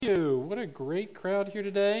great crowd here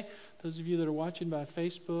today. Those of you that are watching by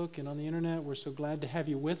Facebook and on the internet, we're so glad to have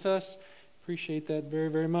you with us. Appreciate that very,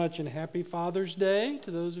 very much. And happy Father's Day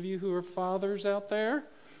to those of you who are fathers out there.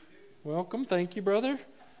 Welcome. Thank you, brother.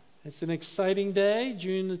 It's an exciting day,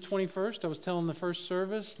 June the 21st. I was telling the first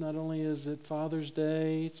service, not only is it Father's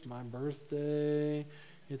Day, it's my birthday,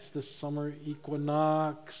 it's the summer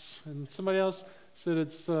equinox, and somebody else said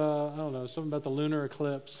it's, I don't know, something about the lunar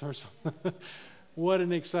eclipse or something. What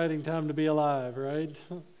an exciting time to be alive, right?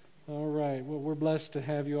 All right. Well, we're blessed to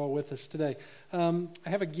have you all with us today. I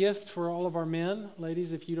have a gift for all of our men.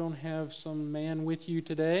 Ladies, if you don't have some man with you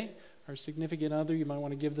today, or significant other, you might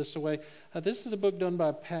want to give this away. This is a book done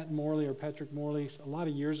by Pat Morley or Patrick Morley a lot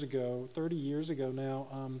of years ago, 30 years ago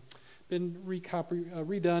now. Been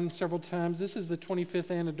redone several times. This is the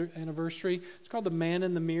 25th anniversary. It's called The Man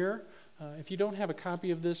in the Mirror. If you don't have a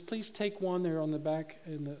copy of this, please take one. They're on the back,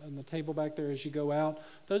 on the table back there as you go out.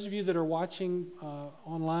 Those of you that are watching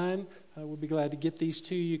online, we'll be glad to get these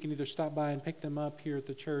to you. You can either stop by and pick them up here at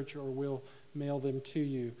the church, or we'll mail them to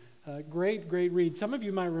you. Great read. Some of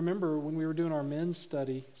you might remember when we were doing our men's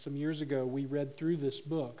study some years ago, we read through this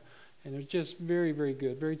book. And it's just very, very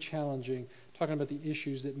good, very challenging, talking about the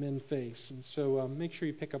issues that men face. And so make sure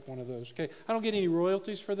you pick up one of those. Okay, I don't get any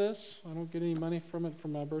royalties for this. I don't get any money from it for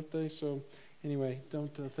my birthday. So anyway,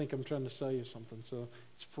 don't think I'm trying to sell you something. So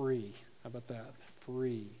it's free. How about that?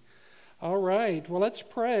 Free. All right. Well, let's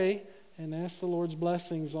pray and ask the Lord's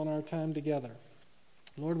blessings on our time together.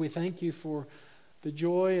 Lord, we thank you for the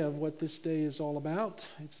joy of what this day is all about.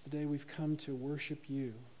 It's the day we've come to worship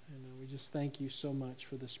you. And we just thank you so much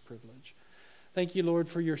for this privilege. Thank you, Lord,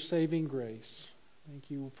 for your saving grace.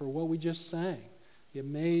 Thank you for what we just sang, the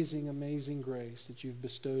amazing, amazing grace that you've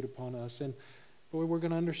bestowed upon us. And, boy, we're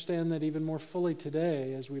going to understand that even more fully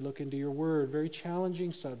today as we look into your word. Very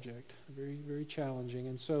challenging subject, very, very challenging.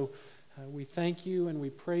 And so we thank you and we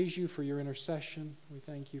praise you for your intercession. We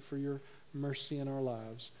thank you for your mercy in our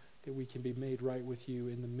lives, that we can be made right with you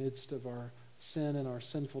in the midst of our sin and our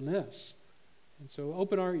sinfulness. And so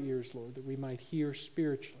open our ears, Lord, that we might hear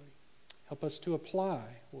spiritually. Help us to apply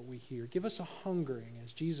what we hear. Give us a hungering,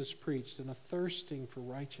 as Jesus preached, and a thirsting for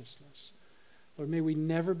righteousness. Lord, may we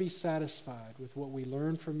never be satisfied with what we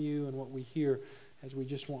learn from you and what we hear, as we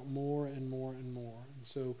just want more and more and more. And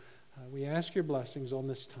so we ask your blessings on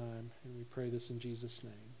this time, and we pray this in Jesus'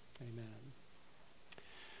 name. Amen.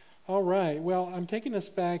 All right. Well, I'm taking us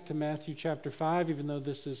back to Matthew chapter 5, even though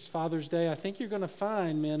this is Father's Day. I think you're going to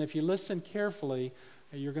find, men, if you listen carefully,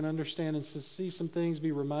 you're going to understand and see some things,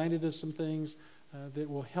 be reminded of some things that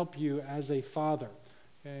will help you as a father.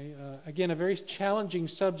 Okay. Again, a very challenging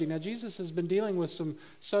subject. Now, Jesus has been dealing with some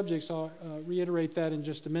subjects. I'll reiterate that in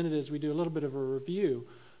just a minute as we do a little bit of a review.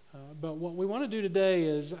 But what we want to do today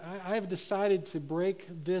is I have decided to break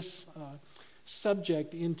this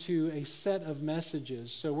subject into a set of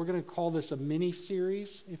messages. So we're going to call this a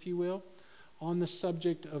mini-series, if you will, on the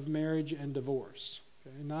subject of marriage and divorce.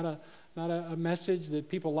 Okay? Not a message that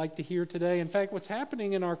people like to hear today. In fact, what's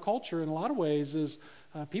happening in our culture in a lot of ways is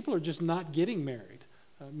people are just not getting married.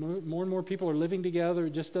 More and more people are living together.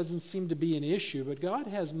 It just doesn't seem to be an issue. But God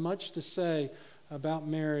has much to say about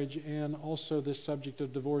marriage and also this subject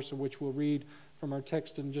of divorce, of which we'll read from our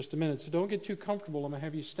text in just a minute. So don't get too comfortable. I'm going to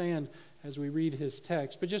have you stand as we read his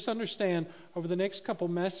text. But just understand, over the next couple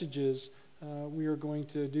messages, we are going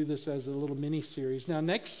to do this as a little mini-series. Now,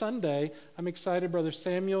 next Sunday, I'm excited. Brother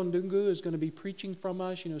Samuel Ndungu is going to be preaching from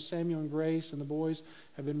us. You know, Samuel and Grace and the boys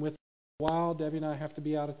have been with us for a while. Debbie and I have to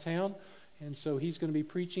be out of town. And so he's going to be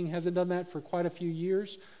preaching. Hasn't done that for quite a few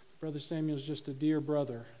years. Brother Samuel's just a dear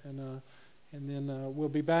brother. And then we'll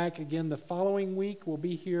be back again the following week. We'll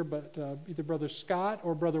be here, but either Brother Scott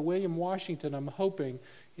or Brother William Washington, I'm hoping,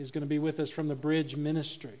 is going to be with us from the Bridge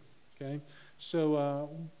Ministry. Okay, so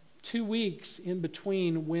 2 weeks in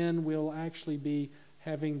between when we'll actually be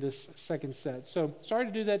having this second set. So sorry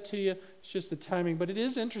to do that to you. It's just the timing. But it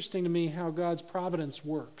is interesting to me how God's providence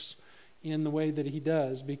works in the way that he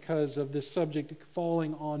does because of this subject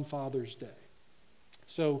falling on Father's Day.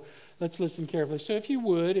 So let's listen carefully. So if you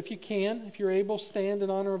would, if you can, if you're able, stand in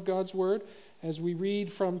honor of God's Word as we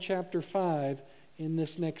read from chapter 5 in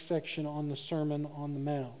this next section on the Sermon on the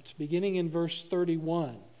Mount. Beginning in verse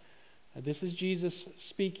 31. This is Jesus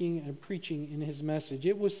speaking and preaching in his message.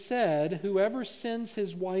 It was said, "Whoever sends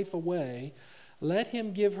his wife away, let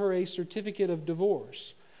him give her a certificate of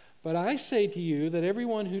divorce. But I say to you that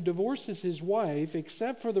everyone who divorces his wife,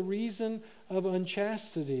 except for the reason of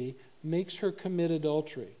unchastity, makes her commit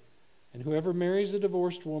adultery. And whoever marries a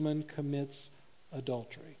divorced woman commits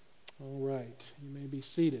adultery." All right, you may be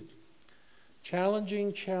seated.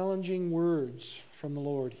 Challenging words from the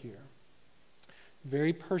Lord here.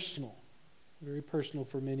 very personal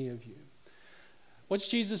for many of you. What's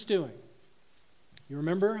Jesus doing? You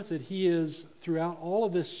remember that he is, throughout all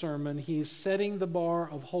of this sermon, he's setting the bar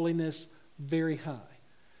of holiness very high.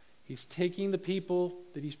 He's taking the people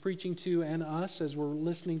that he's preaching to and us as we're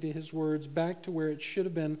listening to his words back to where it should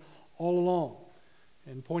have been all along,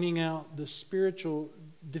 and pointing out the spiritual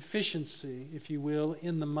deficiency, if you will,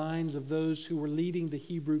 in the minds of those who were leading the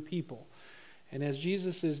Hebrew people. And as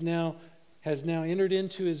Jesus has now entered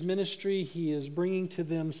into his ministry, he is bringing to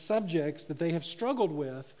them subjects that they have struggled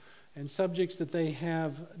with, and subjects that they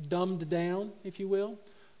have dumbed down, if you will,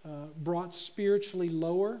 brought spiritually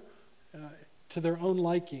lower to their own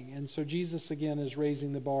liking. And so Jesus, again, is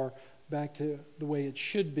raising the bar back to the way it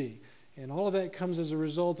should be. And all of that comes as a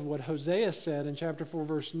result of what Hosea said in chapter 4,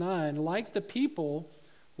 verse 9, like the people,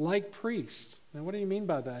 like priests. Now, what do you mean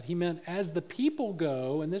by that? He meant as the people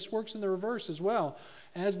go, and this works in the reverse as well,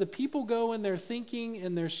 as the people go in their thinking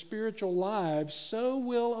and their spiritual lives, so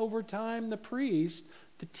will over time the priests,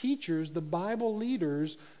 the teachers, the Bible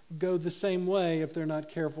leaders go the same way if they're not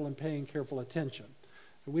careful and paying careful attention.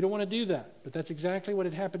 We don't want to do that, but that's exactly what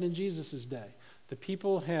had happened in Jesus' day. The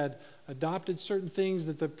people had adopted certain things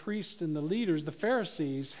that the priests and the leaders, the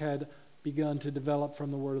Pharisees, had begun to develop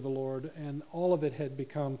from the word of the Lord, and all of it had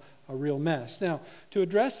become a real mess. Now, to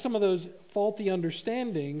address some of those faulty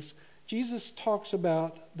understandings, Jesus talks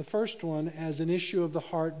about the first one as an issue of the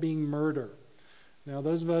heart being murder. Now,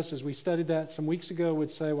 those of us, as we studied that some weeks ago,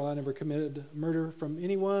 would say, well, I never committed murder from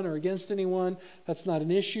anyone or against anyone. That's not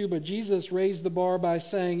an issue. But Jesus raised the bar by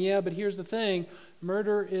saying, yeah, but here's the thing.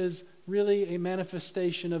 Murder is really a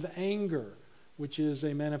manifestation of anger, which is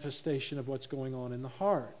a manifestation of what's going on in the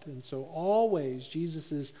heart. And so always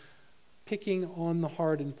Jesus is picking on the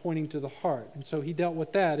heart and pointing to the heart. And so he dealt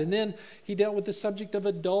with that. And then he dealt with the subject of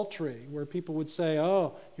adultery, where people would say,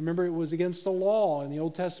 oh, you remember it was against the law in the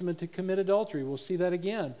Old Testament to commit adultery. We'll see that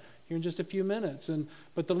again here in just a few minutes.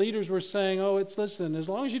 But the leaders were saying, listen, as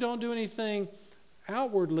long as you don't do anything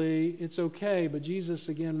outwardly, it's okay. But Jesus,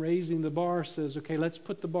 again, raising the bar, says, okay, let's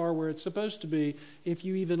put the bar where it's supposed to be. If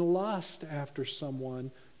you even lust after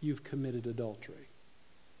someone, you've committed adultery.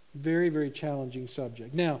 Very, very challenging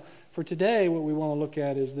subject. Now, for today, what we want to look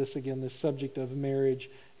at is this subject of marriage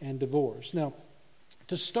and divorce. Now,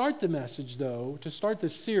 to start the message, though, to start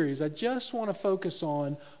this series, I just want to focus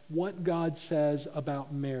on what God says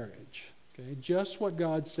about marriage. Okay, just what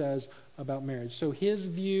God says about marriage. So his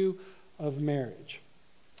view of marriage.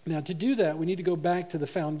 Now, to do that, we need to go back to the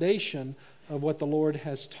foundation of what the Lord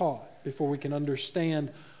has taught before we can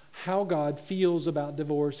understand how God feels about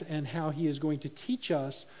divorce and how he is going to teach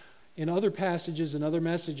us in other passages and other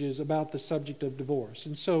messages about the subject of divorce.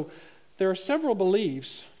 And so there are several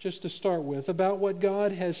beliefs, just to start with, about what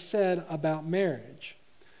God has said about marriage.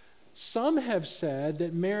 Some have said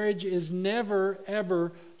that marriage is never,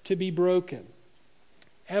 ever to be broken.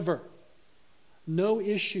 Ever. No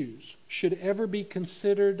issues should ever be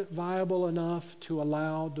considered viable enough to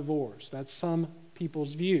allow divorce. That's some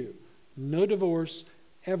people's view. No divorce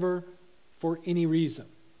ever for any reason.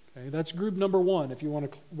 Okay, that's group number one, if you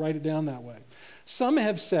want to write it down that way. Some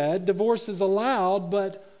have said divorce is allowed,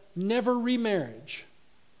 but never remarriage.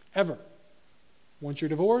 Ever. Once you're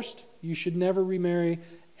divorced, you should never remarry,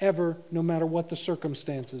 ever, no matter what the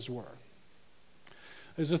circumstances were.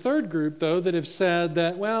 There's a third group, though, that have said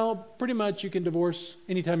that, well, pretty much you can divorce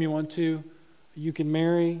anytime you want to. You can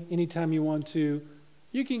marry anytime you want to.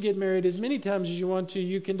 You can get married as many times as you want to.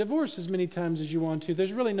 You can divorce as many times as you want to.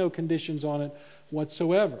 There's really no conditions on it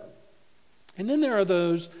whatsoever. And then there are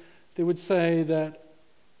those that would say that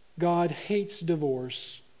God hates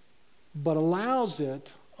divorce, but allows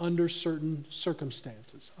it under certain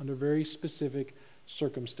circumstances, under very specific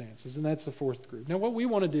circumstances. And that's the fourth group. Now, what we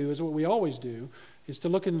want to do is what we always do, is to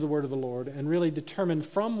look into the Word of the Lord and really determine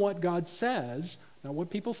from what God says, not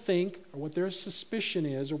what people think or what their suspicion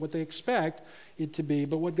is or what they expect it to be,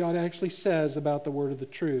 but what God actually says about the word of the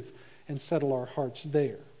truth, and settle our hearts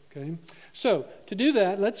there. Okay? So, to do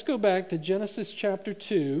that, let's go back to Genesis chapter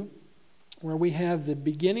 2, where we have the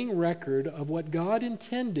beginning record of what God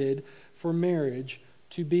intended for marriage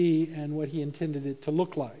to be and what he intended it to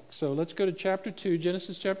look like. So let's go to chapter 2,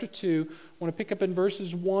 Genesis chapter 2. I want to pick up in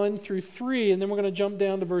verses 1 through 3, and then we're going to jump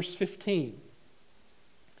down to verse 15.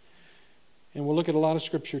 And we'll look at a lot of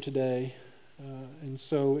scripture today. And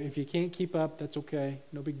so if you can't keep up, that's okay.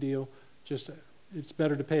 No big deal. Just it's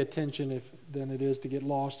better to pay attention than it is to get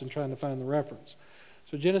lost in trying to find the reference.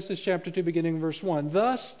 So Genesis chapter 2, beginning verse 1.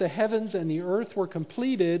 Thus the heavens and the earth were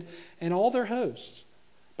completed, and all their hosts.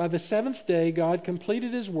 By the seventh day God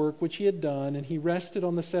completed his work which he had done, and he rested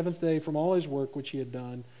on the seventh day from all his work which he had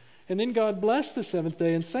done. And then God blessed the seventh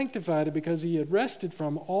day and sanctified it, because he had rested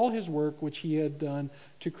from all his work which he had done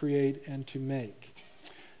to create and to make.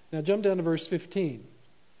 Now jump down to verse 15.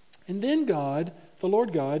 And then God, the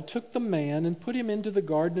Lord God, took the man and put him into the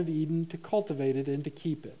Garden of Eden to cultivate it and to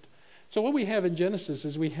keep it. So what we have in Genesis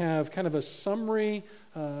is we have kind of a summary,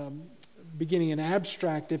 beginning an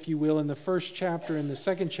abstract, if you will, in the first chapter and the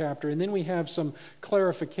second chapter, and then we have some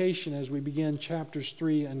clarification as we begin chapters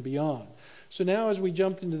 3 and beyond. So now as we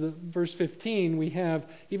jump into the verse 15, we have,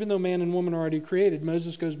 even though man and woman are already created,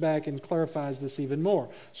 Moses goes back and clarifies this even more.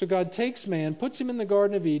 So God takes man, puts him in the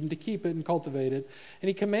Garden of Eden to keep it and cultivate it, and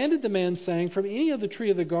he commanded the man, saying, From any of the tree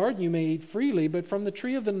of the garden you may eat freely, but from the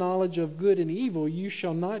tree of the knowledge of good and evil you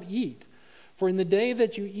shall not eat. For in the day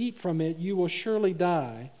that you eat from it you will surely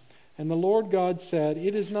die. And the Lord God said,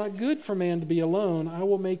 It is not good for man to be alone. I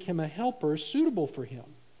will make him a helper suitable for him.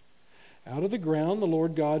 Out of the ground the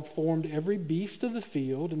Lord God formed every beast of the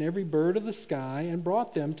field and every bird of the sky, and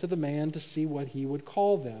brought them to the man to see what he would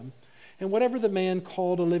call them. And whatever the man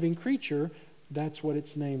called a living creature, that's what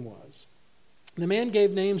its name was. The man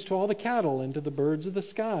gave names to all the cattle and to the birds of the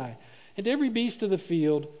sky, and to every beast of the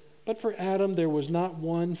field. But for Adam there was not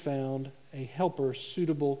one found, a helper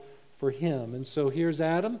suitable for him. And so here's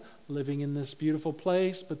Adam living in this beautiful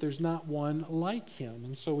place, but there's not one like him.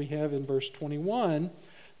 And so we have in verse 21,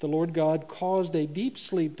 the Lord God caused a deep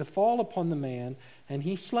sleep to fall upon the man, and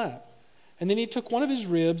he slept. And then he took one of his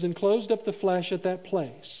ribs and closed up the flesh at that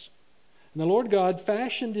place. And the Lord God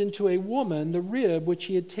fashioned into a woman the rib which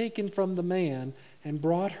he had taken from the man, and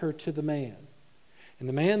brought her to the man. And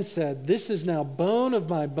the man said, This is now bone of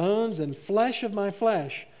my bones and flesh of my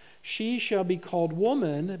flesh. She shall be called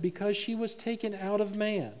woman, because she was taken out of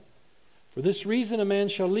man. For this reason a man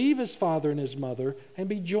shall leave his father and his mother, and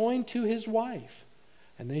be joined to his wife.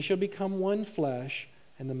 And they shall become one flesh.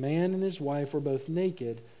 And the man and his wife were both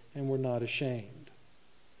naked and were not ashamed.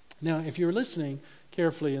 Now, if you're listening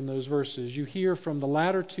carefully in those verses, you hear from the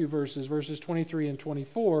latter two verses, verses 23 and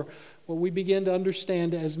 24, what we begin to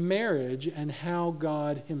understand as marriage and how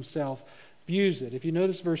God himself views it. If you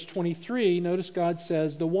notice verse 23, notice God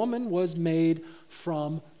says, the woman was made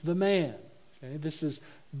from the man. Okay, this is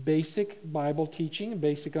basic Bible teaching,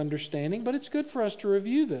 basic understanding, but it's good for us to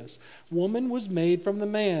review this. Woman was made from the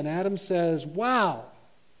man. Adam says, wow,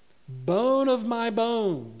 bone of my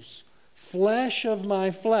bones, flesh of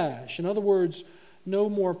my flesh. In other words, no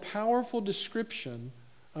more powerful description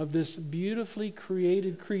of this beautifully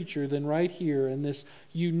created creature than right here, and this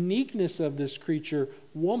uniqueness of this creature,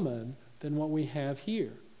 woman, than what we have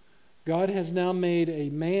here. God has now made a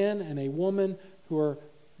man and a woman who are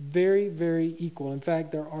very, very equal. In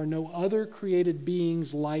fact, there are no other created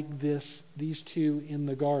beings like these two in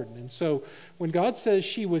the garden. And so when God says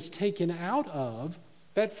she was taken out of,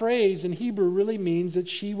 that phrase in Hebrew really means that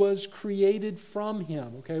she was created from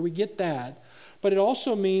him. Okay, we get that. But it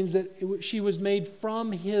also means that she was made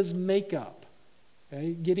from his makeup.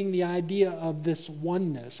 Okay, getting the idea of this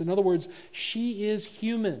oneness. In other words, she is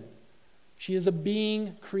human. She is a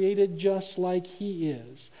being created just like he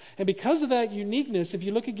is. And because of that uniqueness, if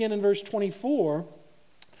you look again in verse 24,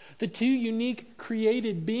 the two unique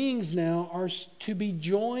created beings now are to be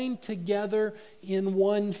joined together in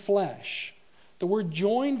one flesh. The word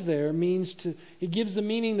joined there it gives the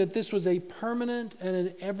meaning that this was a permanent and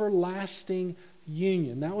an everlasting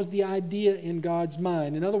union. That was the idea in God's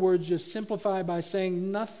mind. In other words, just simplify by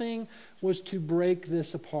saying nothing was to break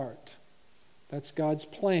this apart. That's God's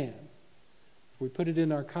plan. We put it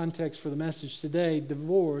in our context for the message today,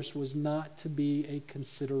 divorce was not to be a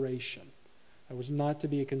consideration. That was not to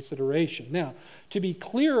be a consideration. Now, to be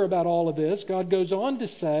clear about all of this, God goes on to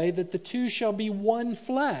say that the two shall be one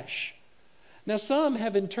flesh. Now, some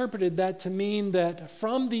have interpreted that to mean that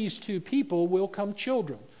from these two people will come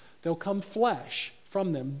children. They'll come flesh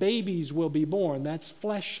from them. Babies will be born. That's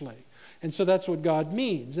fleshly. And so that's what God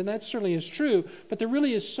means. And that certainly is true, but there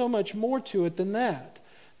really is so much more to it than that.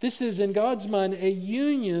 This is, in God's mind, a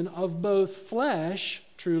union of both flesh,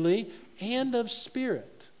 truly, and of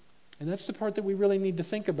spirit. And that's the part that we really need to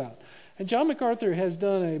think about. And John MacArthur has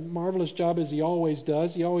done a marvelous job, as he always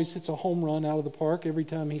does. He always hits a home run out of the park every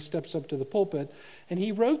time he steps up to the pulpit. And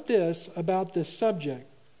he wrote this about this subject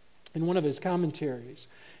in one of his commentaries.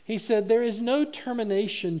 He said, there is no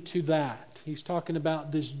termination to that. He's talking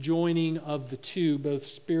about this joining of the two, both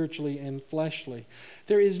spiritually and fleshly.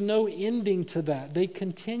 There is no ending to that. They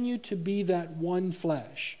continue to be that one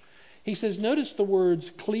flesh. He says, notice the words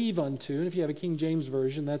cleave unto. And if you have a King James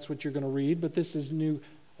Version, that's what you're going to read. But this is New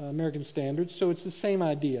American Standard, so it's the same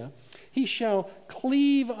idea. He shall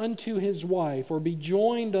cleave unto his wife, or be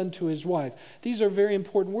joined unto his wife. These are very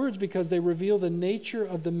important words because they reveal the nature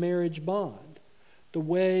of the marriage bond, the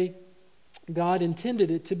way God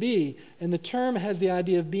intended it to be. And the term has the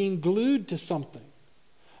idea of being glued to something.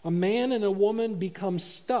 A man and a woman become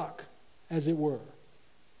stuck, as it were.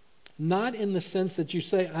 Not in the sense that you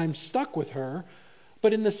say, I'm stuck with her,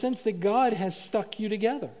 but in the sense that God has stuck you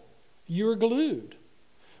together. You're glued.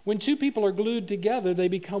 When two people are glued together, they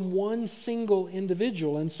become one single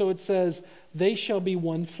individual. And so it says, they shall be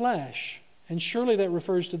one flesh. And surely that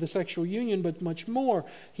refers to the sexual union, but much more.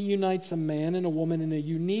 He unites a man and a woman in a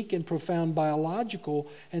unique and profound biological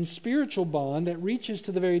and spiritual bond that reaches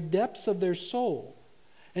to the very depths of their soul.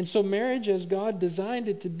 And so marriage, as God designed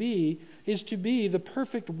it to be, is to be the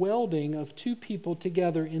perfect welding of two people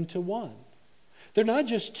together into one. They're not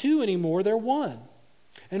just two anymore, they're one.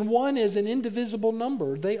 And one is an indivisible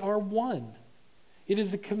number. They are one. It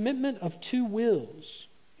is a commitment of two wills.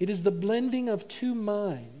 It is the blending of two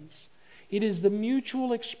minds. It is the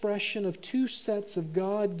mutual expression of two sets of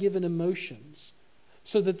God-given emotions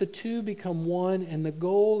so that the two become one, and the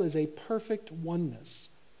goal is a perfect oneness,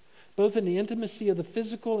 both in the intimacy of the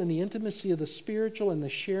physical and the intimacy of the spiritual and the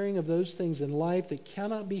sharing of those things in life that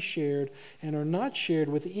cannot be shared and are not shared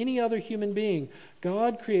with any other human being.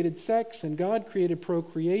 God created sex and God created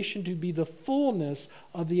procreation to be the fullness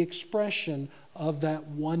of the expression of that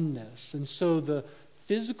oneness. And so the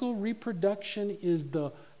physical reproduction is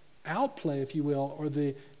the outplay, if you will, or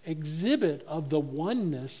the exhibit of the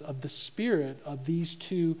oneness of the spirit of these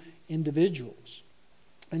two individuals.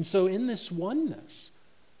 And so in this oneness,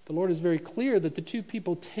 the Lord is very clear that the two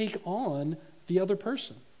people take on the other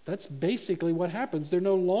person. That's basically what happens. They're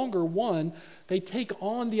no longer one. They take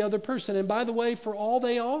on the other person. And by the way, for all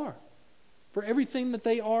they are, for everything that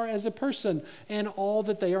they are as a person and all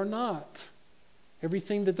that they are not.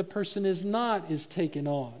 Everything that the person is not is taken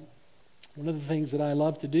on. One of the things that I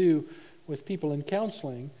love to do with people in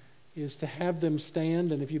counseling is to have them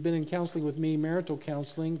stand, and if you've been in counseling with me, marital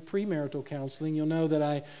counseling, premarital counseling, you'll know that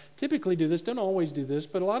I typically do this, don't always do this,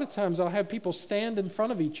 but a lot of times I'll have people stand in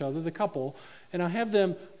front of each other, the couple, and I'll have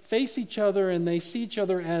them face each other and they see each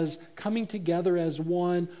other as coming together as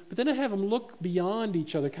one, but then I have them look beyond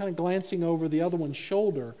each other, kind of glancing over the other one's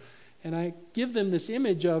shoulder, and I give them this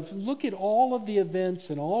image of, look at all of the events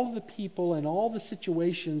and all of the people and all the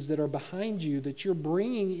situations that are behind you that you're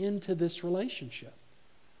bringing into this relationship.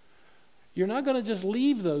 You're not going to just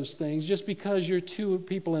leave those things just because you're two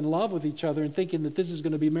people in love with each other and thinking that this is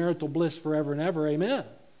going to be marital bliss forever and ever. Amen.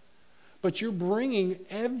 But you're bringing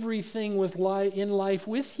everything in life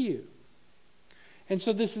with you. And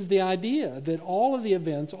so this is the idea that all of the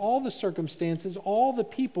events, all the circumstances, all the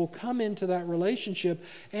people come into that relationship,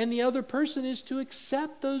 and the other person is to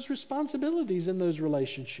accept those responsibilities in those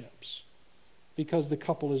relationships because the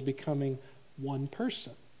couple is becoming one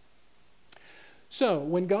person. So,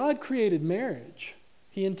 when God created marriage,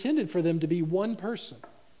 He intended for them to be one person,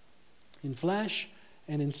 in flesh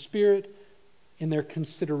and in spirit, in their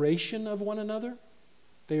consideration of one another.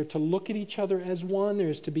 They are to look at each other as one. There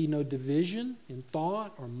is to be no division in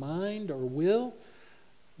thought or mind or will.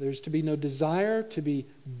 There's to be no desire to be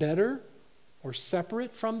better or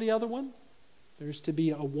separate from the other one. There's to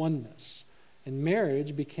be a oneness. And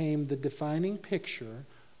marriage became the defining picture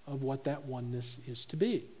of what that oneness is to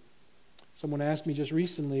be. Someone asked me just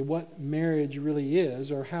recently what marriage really is,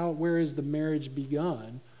 or where is the marriage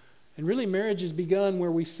begun? And really marriage is begun where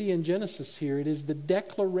we see in Genesis here. It is the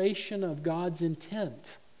declaration of God's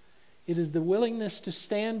intent. It is the willingness to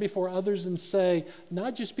stand before others and say,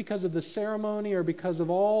 not just because of the ceremony or because of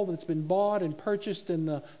all that's been bought and purchased in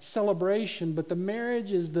the celebration, but the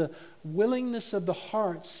marriage is the willingness of the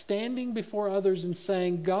heart standing before others and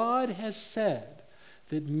saying, God has said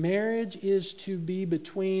that marriage is to be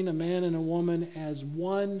between a man and a woman as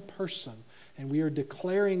one person. And we are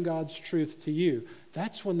declaring God's truth to you.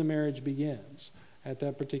 That's when the marriage begins, at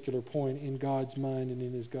that particular point in God's mind and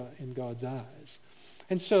in God's eyes.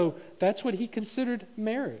 And so that's what He considered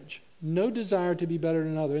marriage. No desire to be better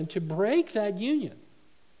than another. And to break that union,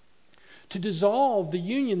 to dissolve the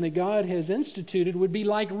union that God has instituted, would be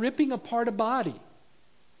like ripping apart a body.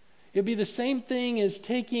 It'd be the same thing as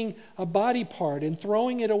taking a body part and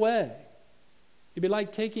throwing it away. It'd be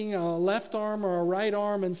like taking a left arm or a right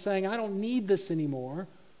arm and saying, I don't need this anymore.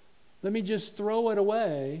 Let me just throw it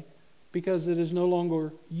away because it is no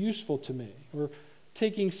longer useful to me. Or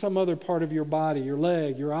taking some other part of your body, your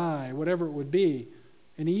leg, your eye, whatever it would be,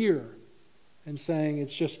 an ear, and saying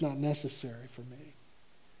it's just not necessary for me.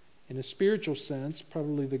 In a spiritual sense,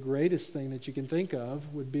 probably the greatest thing that you can think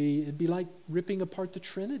of would be, it'd be like ripping apart the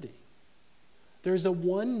Trinity. There's a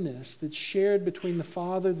oneness that's shared between the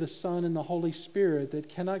Father, the Son, and the Holy Spirit that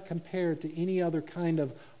cannot compare to any other kind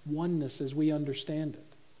of oneness as we understand it.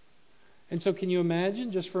 And so can you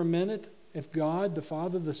imagine just for a minute if God, the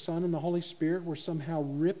Father, the Son, and the Holy Spirit were somehow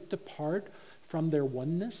ripped apart from their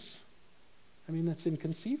oneness? I mean, that's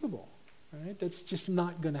inconceivable, right? That's just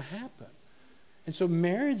not going to happen. And so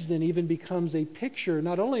marriage then even becomes a picture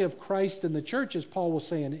not only of Christ and the church, as Paul will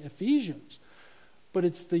say in Ephesians, but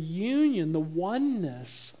it's the union, the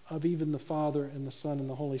oneness of even the Father and the Son and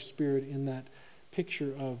the Holy Spirit in that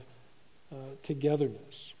picture of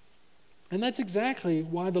togetherness. And that's exactly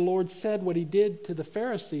why the Lord said what he did to the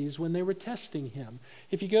Pharisees when they were testing him.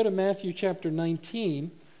 If you go to Matthew chapter 19,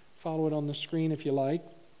 follow it on the screen if you like.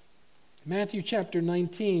 Matthew chapter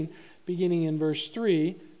 19, beginning in verse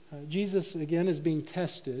 3, Jesus again is being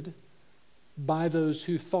tested by those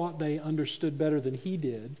who thought they understood better than he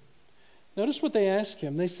did. Notice what they asked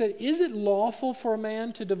him. They said, "Is it lawful for a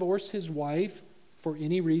man to divorce his wife for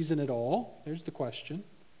any reason at all?" There's the question.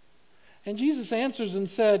 And Jesus answers and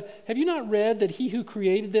said, "Have you not read that he who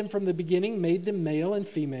created them from the beginning made them male and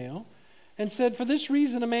female? And said, for this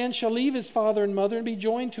reason a man shall leave his father and mother and be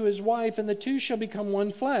joined to his wife, and the two shall become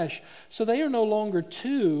one flesh. So they are no longer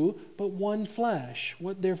two, but one flesh.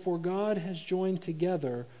 What therefore God has joined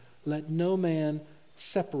together, let no man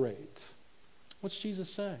separate." What's Jesus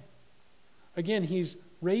saying? Again, he's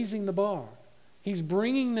raising the bar. He's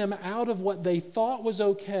bringing them out of what they thought was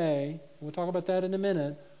okay, and we'll talk about that in a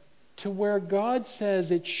minute, to where God says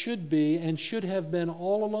it should be and should have been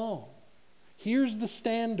all along. Here's the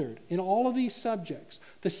standard in all of these subjects.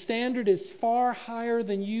 The standard is far higher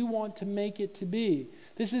than you want to make it to be.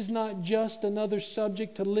 This is not just another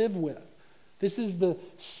subject to live with. This is the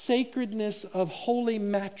sacredness of holy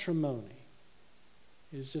matrimony.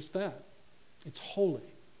 It is just that. It's holy.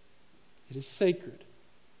 It is sacred.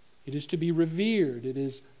 It is to be revered. It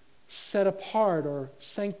is set apart or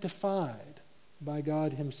sanctified by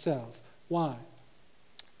God himself. Why?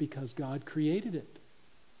 Because God created it.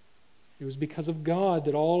 It was because of God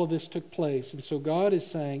that all of this took place. And so God is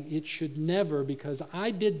saying it should never, because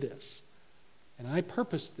I did this and I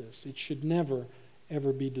purposed this, it should never,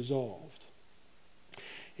 ever be dissolved.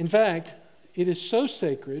 In fact, it is so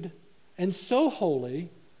sacred and so holy,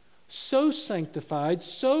 so sanctified,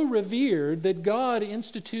 so revered, that God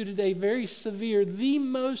instituted a very severe, the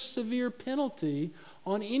most severe penalty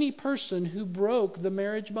on any person who broke the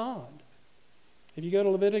marriage bond. If you go to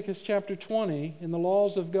Leviticus chapter 20, in the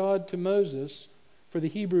laws of God to Moses for the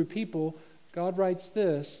Hebrew people, God writes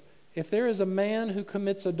this: "If there is a man who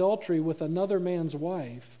commits adultery with another man's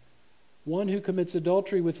wife, one who commits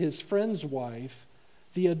adultery with his friend's wife,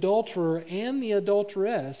 the adulterer and the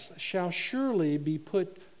adulteress shall surely be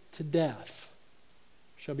put to death."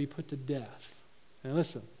 Shall be put to death. Now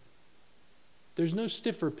listen, there's no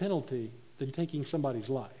stiffer penalty than taking somebody's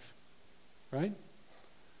life, right?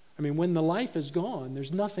 I mean, when the life is gone,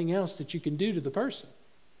 there's nothing else that you can do to the person.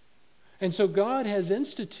 And so God has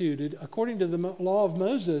instituted, according to the law of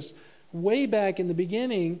Moses, way back in the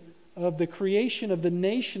beginning of the creation of the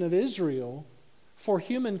nation of Israel, for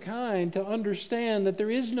humankind to understand that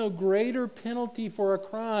there is no greater penalty for a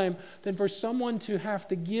crime than for someone to have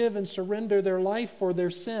to give and surrender their life for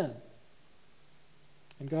their sin.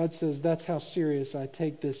 And God says, that's how serious I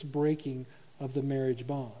take this breaking of the marriage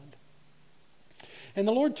bond. And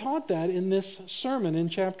the Lord taught that in this sermon in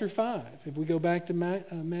chapter 5. If we go back to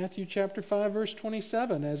Matthew chapter 5, verse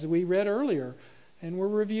 27, as we read earlier, and we're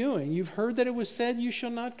reviewing, "You've heard that it was said, you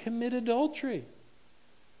shall not commit adultery."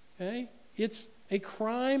 Okay? It's a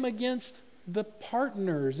crime against the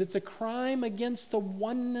partners. It's a crime against the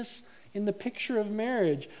oneness in the picture of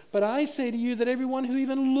marriage. "But I say to you that everyone who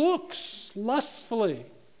even looks lustfully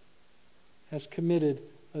has committed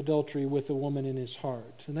adultery with a woman in his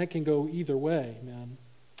heart." And that can go either way, man.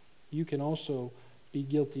 You can also be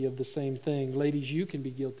guilty of the same thing. Ladies, you can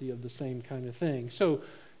be guilty of the same kind of thing. So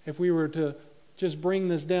if we were to just bring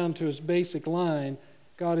this down to its basic line,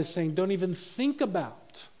 God is saying, don't even think about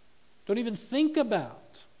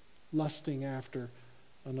lusting after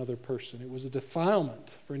another person. It was a defilement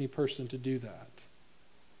for any person to do that.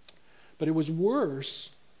 But it was worse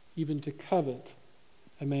even to covet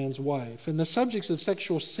a man's wife. And the subjects of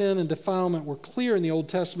sexual sin and defilement were clear in the Old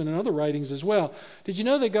Testament and other writings as well. Did you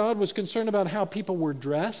know that God was concerned about how people were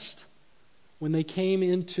dressed when they came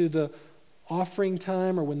into the offering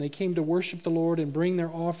time, or when they came to worship the Lord and bring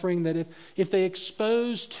their offering, that if they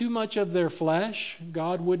exposed too much of their flesh,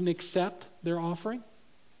 God wouldn't accept their offering?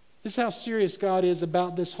 This is how serious God is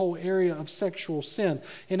about this whole area of sexual sin.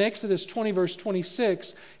 In Exodus 20, verse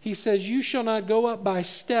 26, he says, "You shall not go up by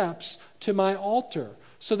steps to my altar.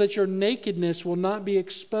 so that your nakedness will not be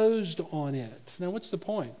exposed on it. Now, what's the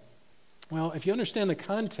point? Well, if you understand the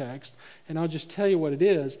context, and I'll just tell you what it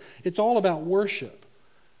is, it's all about worship.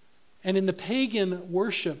 And in the pagan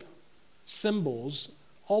worship symbols,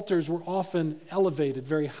 altars were often elevated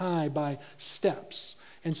very high by steps.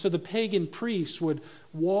 And so the pagan priests would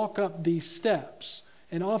walk up these steps,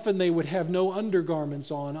 and often they would have no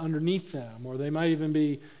undergarments on underneath them, or they might even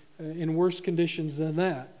be in worse conditions than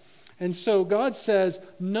that. And so God says,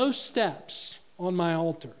 no steps on my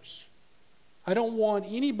altars. I don't want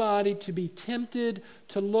anybody to be tempted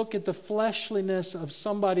to look at the fleshliness of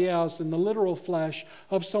somebody else and the literal flesh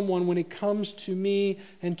of someone when it comes to me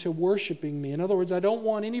and to worshiping me. In other words, I don't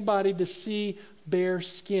want anybody to see bare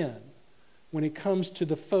skin when it comes to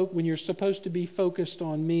when you're supposed to be focused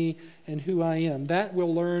on me and who I am. That,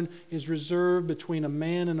 we'll learn, is reserved between a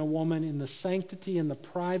man and a woman in the sanctity and the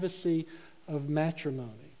privacy of matrimony.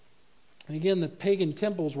 And again, the pagan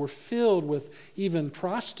temples were filled with even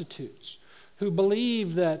prostitutes who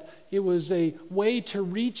believed that it was a way to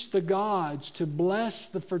reach the gods, to bless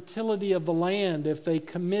the fertility of the land if they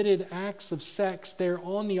committed acts of sex there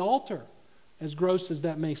on the altar, as gross as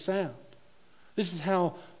that may sound. This is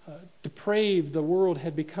how depraved the world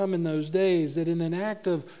had become in those days, that in an act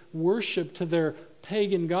of worship to their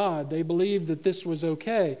pagan god, they believed that this was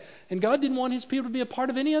okay. And God didn't want His people to be a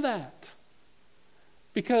part of any of that,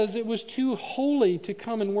 because it was too holy to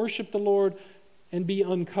come and worship the Lord and be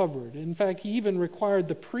uncovered. In fact, He even required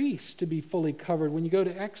the priests to be fully covered. When you go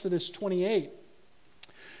to Exodus 28,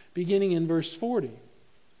 beginning in verse 40,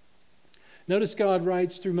 notice God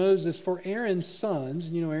writes through Moses, for Aaron's sons,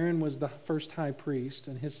 and you know Aaron was the first high priest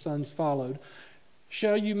and his sons followed,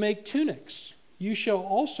 shall you make tunics. You shall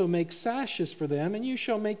also make sashes for them, and you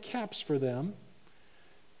shall make caps for them.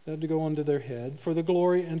 They had to go onto their head, for the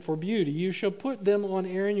glory and for beauty. You shall put them on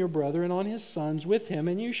Aaron your brother and on his sons with him,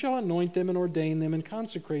 and you shall anoint them and ordain them and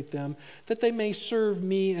consecrate them, that they may serve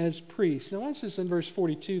me as priests. Now watch this in verse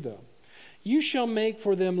 42 though. You shall make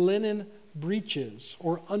for them linen breeches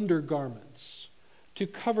or undergarments to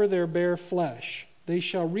cover their bare flesh. They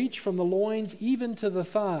shall reach from the loins even to the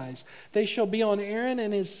thighs. They shall be on Aaron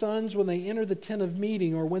and his sons when they enter the tent of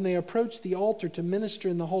meeting, or when they approach the altar to minister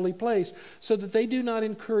in the holy place, so that they do not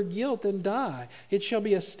incur guilt and die. It shall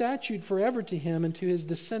be a statute forever to him and to his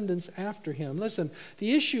descendants after him. Listen,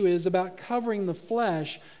 the issue is about covering the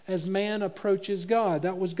flesh as man approaches God.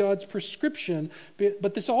 That was God's prescription.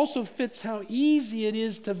 But this also fits how easy it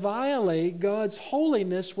is to violate God's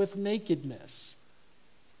holiness with nakedness,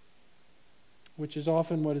 which is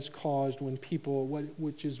often what is caused when people,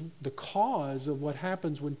 which is the cause of what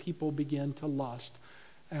happens when people begin to lust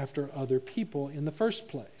after other people in the first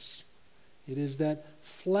place. It is that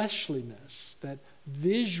fleshliness, that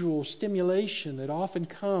visual stimulation that often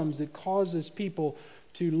comes that causes people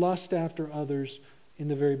to lust after others in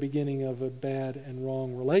the very beginning of a bad and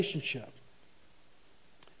wrong relationship.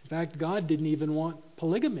 In fact, God didn't even want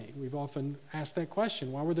polygamy. We've often asked that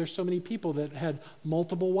question. Why were there so many people that had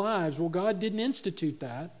multiple wives? Well, God didn't institute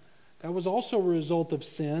that. That was also a result of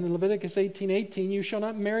sin. In Leviticus 18:18, you shall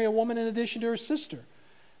not marry a woman in addition to her sister,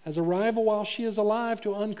 as a rival while she is alive,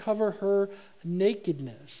 to uncover her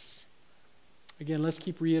nakedness. Again, let's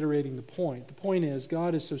keep reiterating the point. The point is,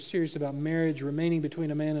 God is so serious about marriage remaining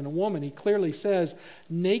between a man and a woman. He clearly says,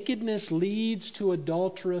 nakedness leads to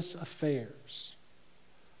adulterous affairs.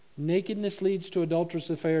 Nakedness leads to adulterous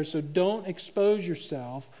affairs, so don't expose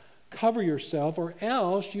yourself, cover yourself, or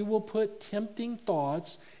else you will put tempting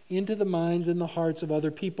thoughts into the minds and the hearts of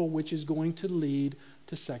other people, which is going to lead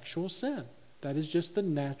to sexual sin. That is just the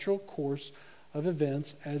natural course of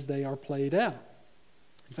events as they are played out.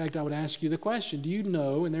 In fact, I would ask you the question, do you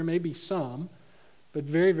know, and there may be some, but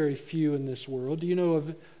very, very few in this world, do you know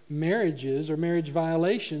of marriages or marriage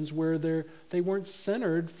violations where they weren't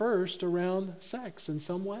centered first around sex in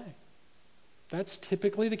some way? That's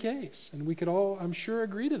typically the case. And we could all, I'm sure,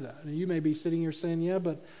 agree to that. And you may be sitting here saying, yeah,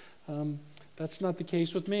 but that's not the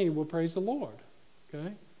case with me. Well, praise the Lord.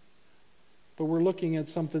 Okay? But we're looking at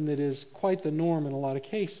something that is quite the norm in a lot of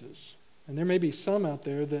cases. And there may be some out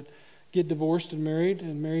there that get divorced and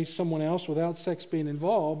marry someone else without sex being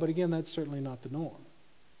involved. But again, that's certainly not the norm.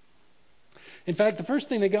 In fact, the first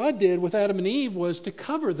thing that God did with Adam and Eve was to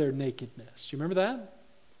cover their nakedness. You remember that?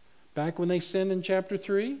 Back when they sinned in chapter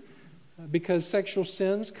 3? Because sexual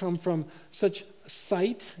sins come from such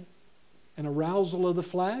sight and arousal of the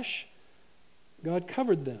flesh, God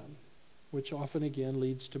covered them, which often again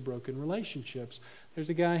leads to broken relationships. There's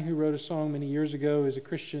a guy who wrote a song many years ago, he was a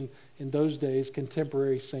Christian in those days,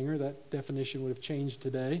 contemporary singer. That definition would have changed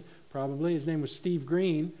today, probably. His name was Steve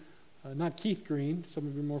Green. not Keith Green, some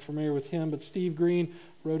of you are more familiar with him, but Steve Green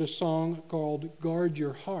wrote a song called Guard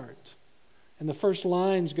Your Heart. And the first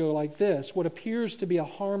lines go like this: what appears to be a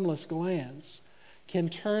harmless glance can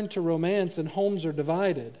turn to romance and homes are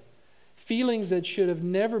divided. Feelings that should have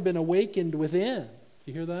never been awakened within. Do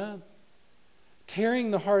you hear that?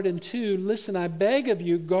 Tearing the heart in two. Listen, I beg of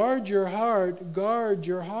you, guard your heart, guard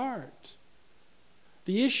your heart.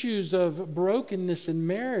 The issues of brokenness in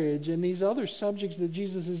marriage and these other subjects that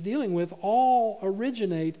Jesus is dealing with all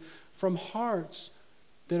originate from hearts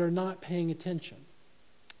that are not paying attention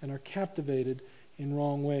and are captivated in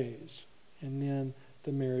wrong ways. And then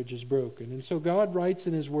the marriage is broken. And so God writes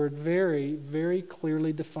in His Word very, very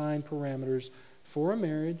clearly defined parameters for a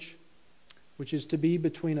marriage, which is to be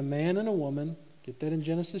between a man and a woman. Get that in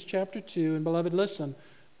Genesis chapter 2. And beloved, listen,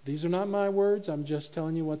 these are not my words. I'm just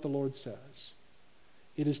telling you what the Lord says.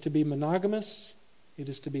 It is to be monogamous, it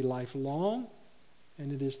is to be lifelong,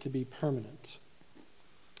 and it is to be permanent.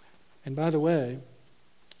 And by the way,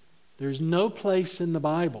 there's no place in the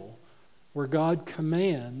Bible where God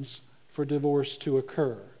commands for divorce to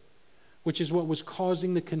occur, which is what was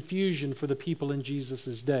causing the confusion for the people in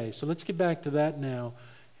Jesus' day. So let's get back to that now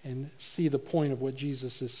and see the point of what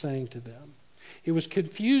Jesus is saying to them. It was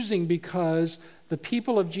confusing because the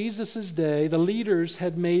people of Jesus' day, the leaders,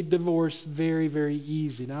 had made divorce very, very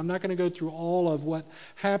easy. Now, I'm not going to go through all of what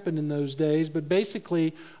happened in those days, but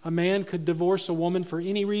basically, a man could divorce a woman for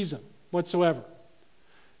any reason whatsoever.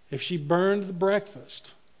 If she burned the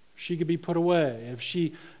breakfast, she could be put away. If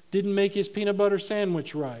she didn't make his peanut butter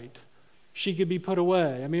sandwich right, she could be put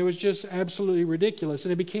away. I mean, it was just absolutely ridiculous.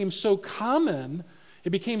 And it became so common, it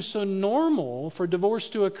became so normal for divorce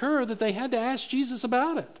to occur that they had to ask Jesus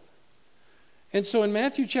about it. And so in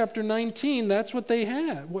Matthew chapter 19, that's what they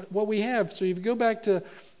had, what we have. So if you go back to,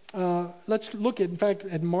 let's look at, in fact,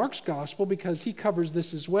 at Mark's gospel, because he covers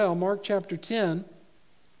this as well. Mark chapter 10,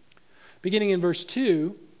 beginning in verse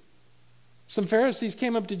 2, some Pharisees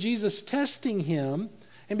came up to Jesus testing him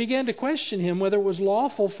and began to question him whether it was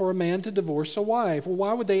lawful for a man to divorce a wife. Well,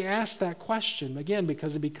 why would they ask that question? Again,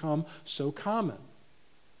 because it become so common.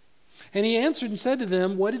 And he answered and said to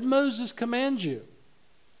them, what did Moses command you?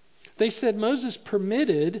 They said, Moses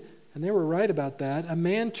permitted, and they were right about that, a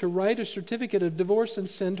man to write a certificate of divorce and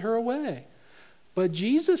send her away. But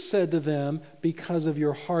Jesus said to them, because of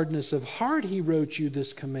your hardness of heart he wrote you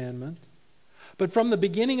this commandment. But from the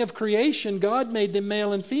beginning of creation, God made them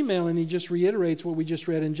male and female, and he just reiterates what we just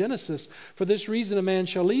read in Genesis. For this reason a man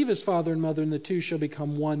shall leave his father and mother, and the two shall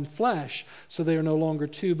become one flesh. So they are no longer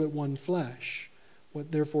two, but one flesh.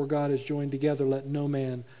 What therefore God has joined together, let no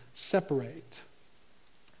man separate.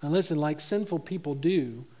 Now listen, like sinful people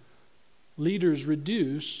do, leaders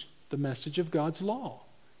reduce the message of God's law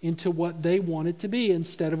into what they want it to be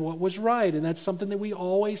instead of what was right. And that's something that we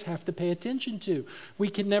always have to pay attention to. We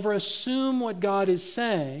can never assume what God is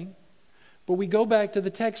saying, but we go back to the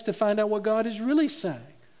text to find out what God is really saying.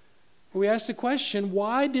 We ask the question,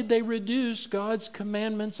 why did they reduce God's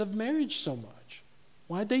commandments of marriage so much?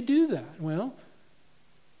 Why did they do that? Well,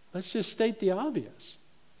 let's just state the obvious.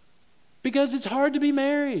 Because it's hard to be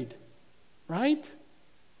married, right?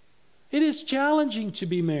 It is challenging to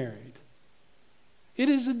be married. It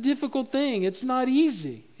is a difficult thing. It's not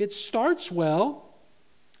easy. It starts well.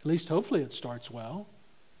 At least hopefully it starts well.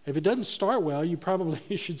 If it doesn't start well, you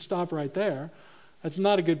probably should stop right there. That's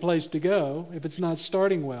not a good place to go if it's not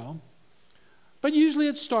starting well. But usually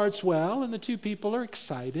it starts well, and the two people are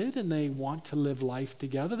excited, and they want to live life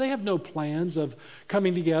together. They have no plans of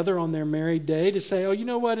coming together on their married day to say, oh, you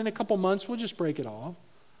know what, in a couple months we'll just break it off.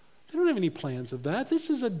 They don't have any plans of that. This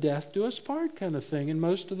is a death do us part kind of thing in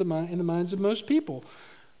the minds of most people.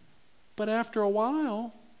 But after a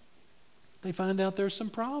while, they find out there's some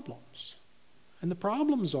problems. And the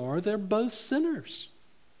problems are they're both sinners.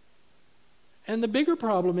 And the bigger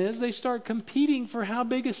problem is they start competing for how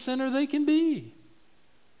big a sinner they can be.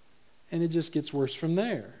 And it just gets worse from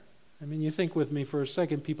there. I mean, you think with me for a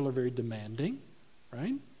second, people are very demanding,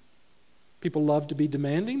 right? People love to be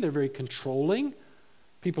demanding. They're very controlling.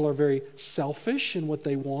 People are very selfish in what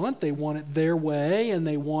they want. They want it their way, and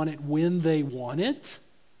they want it when they want it.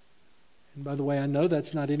 And by the way, I know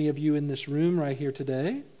that's not any of you in this room right here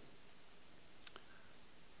today.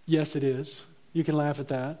 Yes, it is. You can laugh at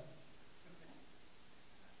that.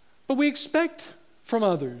 But we expect from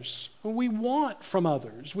others. We want from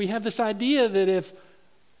others. We have this idea that if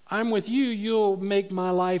I'm with you, you'll make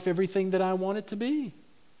my life everything that I want it to be.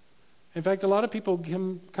 In fact, a lot of people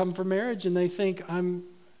come for marriage and they think I'm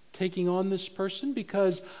taking on this person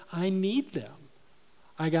because I need them.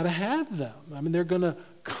 I got to have them. I mean, they're going to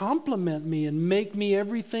compliment me and make me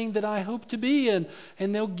everything that I hope to be, and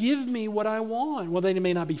they'll give me what I want. Well, they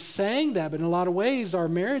may not be saying that, but in a lot of ways our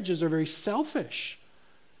marriages are very selfish.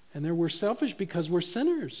 And we're selfish because we're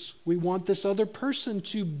sinners. We want this other person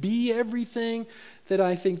to be everything that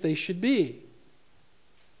I think they should be.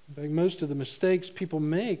 In fact, most of the mistakes people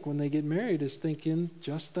make when they get married is thinking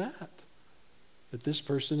just that this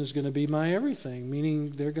person is going to be my everything,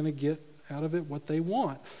 meaning they're going to get out of it what they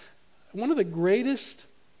want. One of the greatest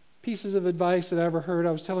pieces of advice that I ever heard,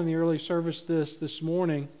 I was telling the early service this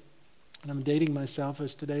morning, and I'm dating myself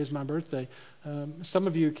as today is my birthday. Some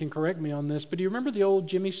of you can correct me on this, but do you remember the old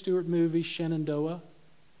Jimmy Stewart movie, Shenandoah?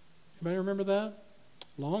 Anybody remember that?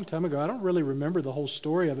 A long time ago. I don't really remember the whole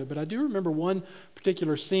story of it, but I do remember one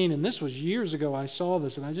particular scene, and this was years ago I saw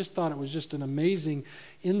this, and I just thought it was just an amazing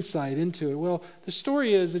insight into it. Well, the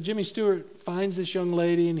story is that Jimmy Stewart finds this young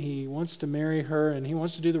lady, and he wants to marry her, and he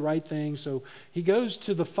wants to do the right thing, so he goes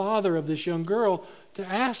to the father of this young girl to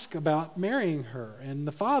ask about marrying her. And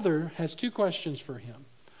the father has two questions for him.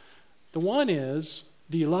 The one is,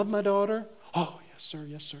 do you love my daughter? Oh, yes, sir,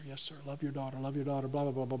 yes, sir, yes, sir. Love your daughter, blah, blah,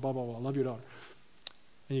 blah, blah, blah, blah, blah, love your daughter.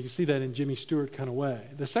 And you can see that in Jimmy Stewart kind of way.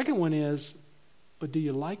 The second one is, but do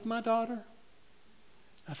you like my daughter?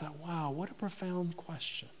 I thought, wow, what a profound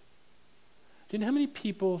question. Do you know how many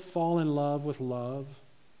people fall in love with love,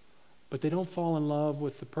 but they don't fall in love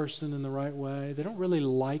with the person in the right way? They don't really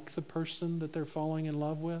like the person that they're falling in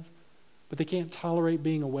love with, but they can't tolerate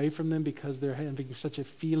being away from them because they're having such a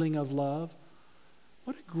feeling of love.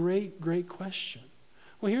 What a great, great question.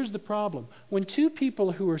 Well, here's the problem. When two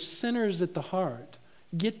people who are sinners at the heart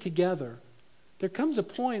get together, there comes a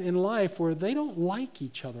point in life where they don't like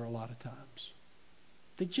each other a lot of times.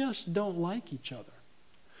 They just don't like each other.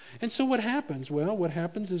 And so what happens? Well, what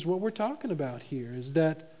happens is what we're talking about here, is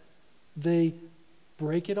that they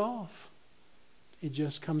break it off. It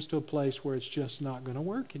just comes to a place where it's just not going to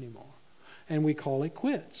work anymore. And we call it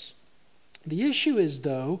quits. The issue is,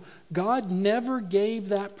 though, God never gave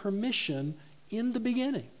that permission in the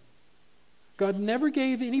beginning. God never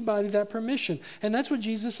gave anybody that permission. And that's what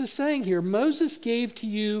Jesus is saying here. Moses gave to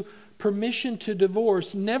you permission to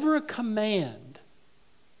divorce, never a command.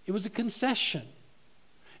 It was a concession.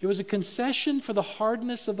 It was a concession for the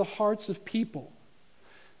hardness of the hearts of people,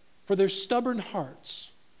 for their stubborn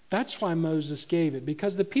hearts. That's why Moses gave it,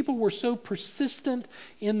 because the people were so persistent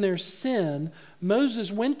in their sin.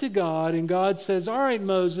 Moses went to God, and God says, all right,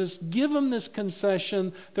 Moses, give them this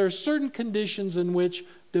concession. There are certain conditions in which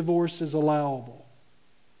divorce is allowable.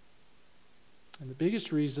 And the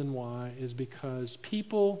biggest reason why is because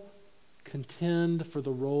people contend for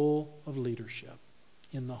the role of leadership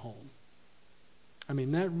in the home. I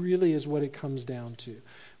mean, that really is what it comes down to.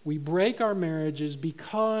 We break our marriages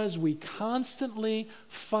because we constantly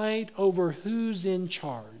fight over who's in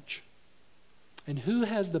charge and who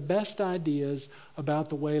has the best ideas about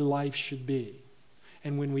the way life should be.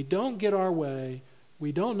 And when we don't get our way,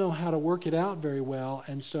 we don't know how to work it out very well,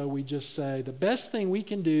 and so we just say the best thing we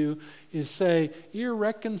can do is say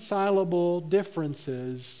irreconcilable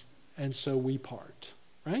differences, and so we part.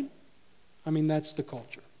 Right? I mean, that's the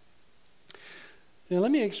culture. Now, let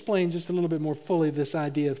me explain just a little bit more fully this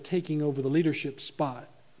idea of taking over the leadership spot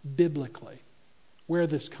biblically, where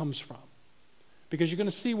this comes from. Because you're going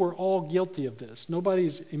to see we're all guilty of this.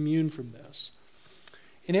 Nobody's immune from this.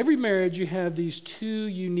 In every marriage, you have these two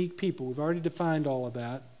unique people. We've already defined all of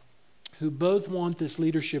that, who both want this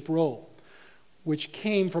leadership role, which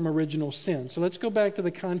came from original sin. So let's go back to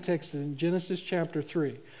the context in Genesis chapter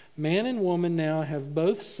 3. Man and woman now have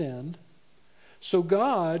both sinned, so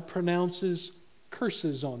God pronounces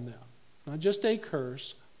curses on them. Not just a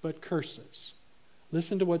curse, but curses.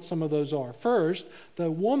 Listen to what some of those are. First,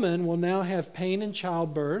 the woman will now have pain in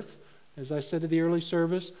childbirth. As I said to the early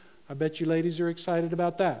service, I bet you ladies are excited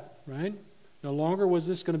about that, right? No longer was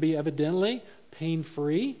this going to be evidently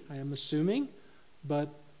pain-free, I am assuming, but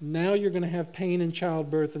now you're going to have pain in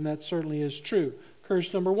childbirth, and that certainly is true.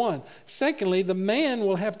 Curse number one. Secondly, the man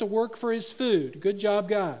will have to work for his food. Good job,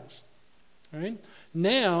 guys. Right?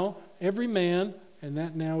 Now, every man, and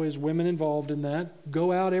that now is women involved in that,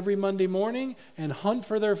 go out every Monday morning and hunt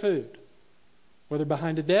for their food. Whether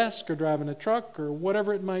behind a desk or driving a truck or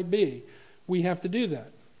whatever it might be, we have to do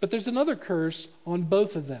that. But there's another curse on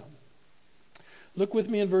both of them. Look with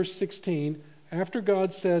me in verse 16. After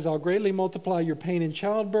God says, I'll greatly multiply your pain in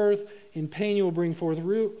childbirth, in pain you will bring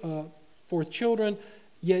forth children,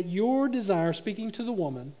 yet your desire, speaking to the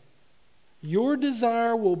woman, your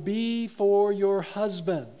desire will be for your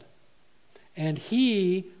husband, and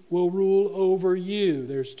he will rule over you.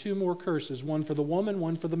 There's two more curses, one for the woman,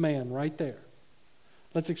 one for the man, right there.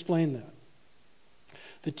 Let's explain that.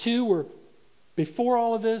 The two were, before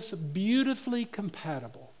all of this, beautifully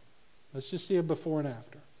compatible. Let's just see a before and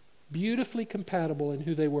after. Beautifully compatible in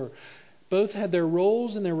who they were. Both had their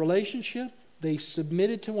roles in their relationship. They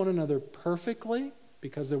submitted to one another perfectly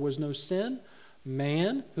because there was no sin.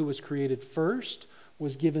 Man, who was created first,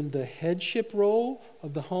 was given the headship role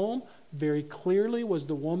of the home. Very clearly was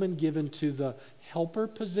the woman given to the helper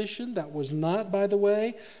position. That was not, by the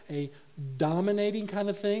way, a dominating kind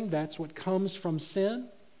of thing. That's what comes from sin.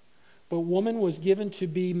 But woman was given to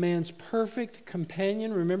be man's perfect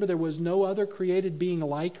companion. Remember, there was no other created being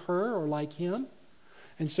like her or like him.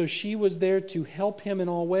 And so she was there to help him in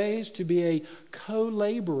all ways, to be a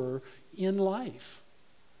co-laborer in life.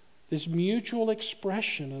 This mutual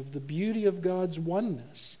expression of the beauty of God's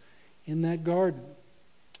oneness in that garden.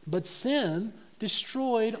 But sin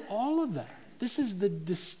destroyed all of that. This is the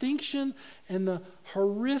distinction and the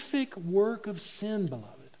horrific work of sin, beloved.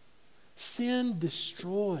 Sin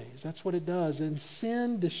destroys. That's what it does. And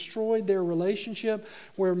sin destroyed their relationship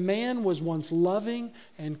where man was once loving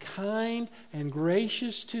and kind and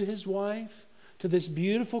gracious to his wife, to this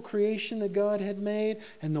beautiful creation that God had made,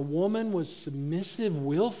 and the woman was submissive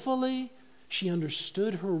willfully. She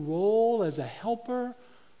understood her role as a helper,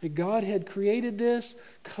 that God had created this,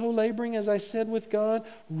 co-laboring, as I said, with God,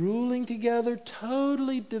 ruling together,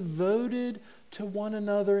 totally devoted to one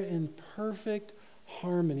another in perfect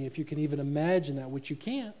harmony. If you can even imagine that, which you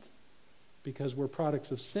can't, because we're products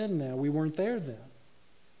of sin now. We weren't there then.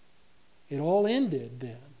 It all ended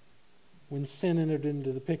then, when sin entered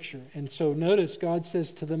into the picture. And so notice God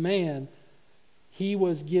says to the man, he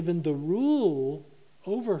was given the rule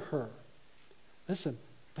over her. Listen,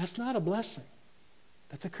 that's not a blessing.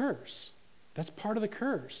 That's a curse. That's part of the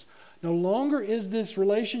curse. No longer is this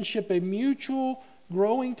relationship a mutual,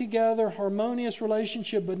 growing together, harmonious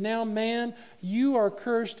relationship, but now, man, you are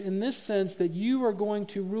cursed in this sense that you are going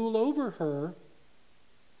to rule over her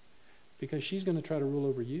because she's going to try to rule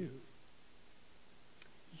over you.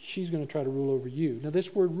 She's going to try to rule over you. Now,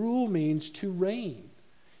 this word rule means to reign.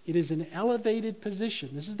 It is an elevated position.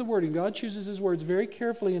 This is the wording. God chooses his words very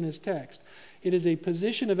carefully in his text. It is a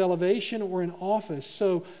position of elevation or an office.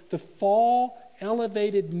 So the fall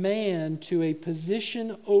elevated man to a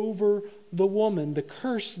position over the woman. The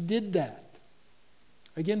curse did that.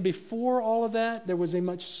 Again, before all of that, there was a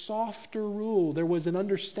much softer rule. There was an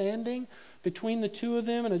understanding between the two of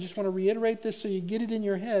them, and I just want to reiterate this so you get it in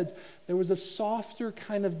your heads. There was a softer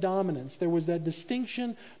kind of dominance. There was that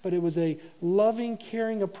distinction, but it was a loving,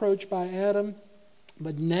 caring approach by Adam.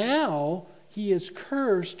 But now he is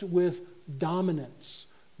cursed with dominance.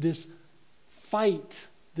 This fight,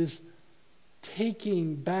 this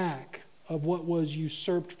taking back of what was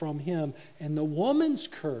usurped from him. And the woman's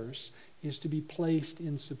curse is to be placed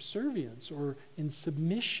in subservience or in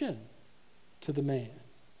submission to the man.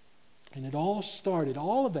 And it all started,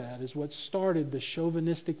 all of that is what started the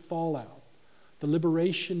chauvinistic fallout, the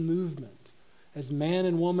liberation movement, as man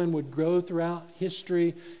and woman would go throughout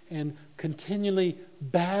history and continually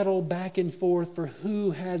battle back and forth for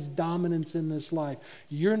who has dominance in this life.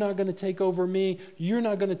 You're not going to take over me. You're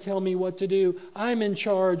not going to tell me what to do. I'm in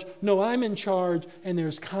charge. No, I'm in charge. And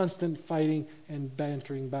there's constant fighting and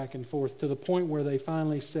bantering back and forth to the point where they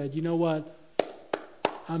finally said, you know what?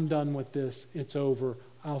 I'm done with this. It's over.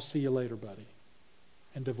 I'll see you later, buddy.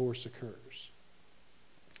 And divorce occurs.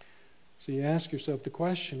 So you ask yourself the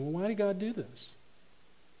question, well, why did God do this?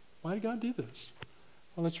 Why did God do this?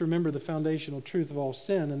 Well, let's remember the foundational truth of all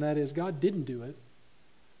sin, and that is God didn't do it.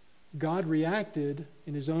 God reacted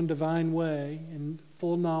in his own divine way, in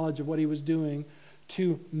full knowledge of what he was doing,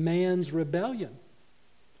 to man's rebellion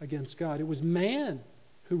against God. It was man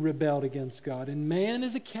who rebelled against God, and man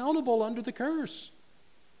is accountable under the curse.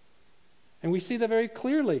 And we see that very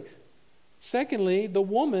clearly. Secondly, the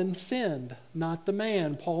woman sinned, not the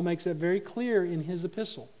man. Paul makes that very clear in his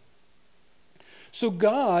epistle. So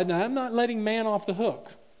God, now I'm not letting man off the hook.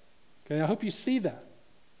 Okay, I hope you see that.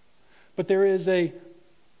 But there is a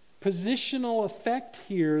positional effect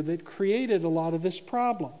here that created a lot of this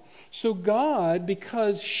problem. So God,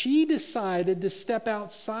 because she decided to step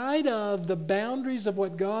outside of the boundaries of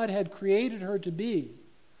what God had created her to be,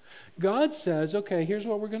 God says, okay, here's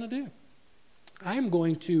what we're going to do. I'm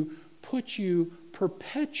going to put you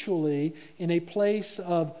perpetually in a place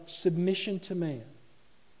of submission to man.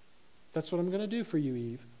 That's what I'm going to do for you,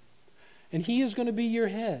 Eve. And he is going to be your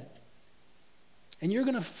head. And you're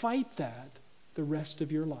going to fight that the rest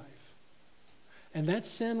of your life. And that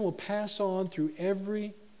sin will pass on through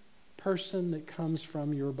every person that comes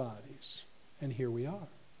from your bodies. And here we are.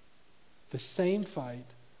 The same fight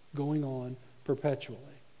going on perpetually.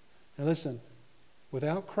 Now listen,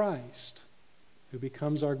 without Christ, who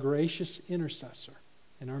becomes our gracious intercessor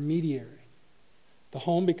and our mediator. The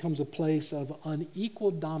home becomes a place of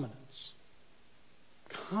unequal dominance,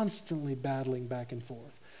 constantly battling back and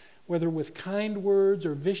forth. Whether with kind words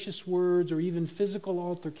or vicious words or even physical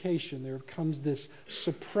altercation, there comes this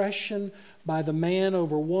suppression by the man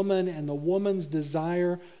over woman and the woman's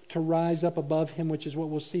desire to rise up above him, which is what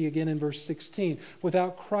we'll see again in verse 16.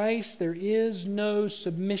 Without Christ, there is no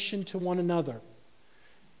submission to one another.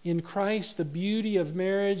 In Christ, the beauty of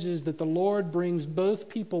marriage is that the Lord brings both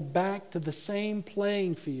people back to the same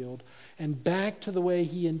playing field and back to the way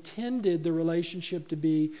He intended the relationship to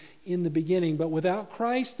be in the beginning. But without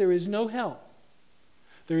Christ, there is no help.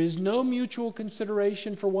 There is no mutual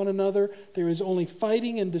consideration for one another. There is only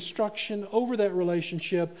fighting and destruction over that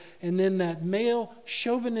relationship. And then that male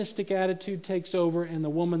chauvinistic attitude takes over, and the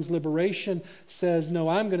woman's liberation says, no,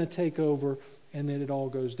 I'm going to take over. And then it all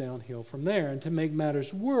goes downhill from there. And to make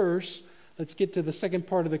matters worse, let's get to the second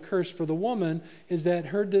part of the curse for the woman, is that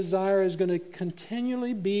her desire is going to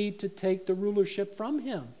continually be to take the rulership from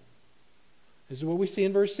him. This is what we see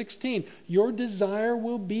in verse 16. Your desire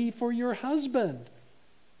will be for your husband.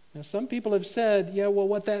 Now, some people have said, yeah, well,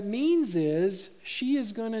 what that means is she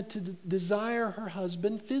is going to desire her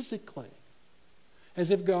husband physically,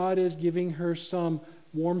 as if God is giving her some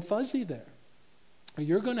warm fuzzy there.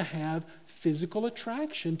 You're going to have physical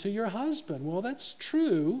attraction to your husband. Well, that's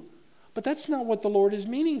true, but that's not what the Lord is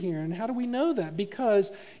meaning here. And how do we know that? Because,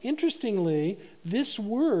 interestingly, this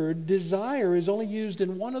word, desire, is only used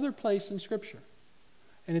in one other place in Scripture.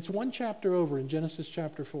 And it's one chapter over in Genesis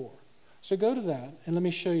chapter 4. So go to that, and let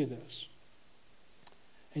me show you this.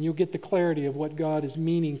 And you'll get the clarity of what God is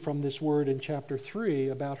meaning from this word in chapter 3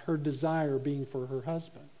 about her desire being for her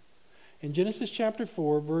husband. In Genesis chapter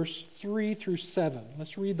 4, verse 3 through 7.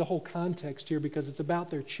 Let's read the whole context here because it's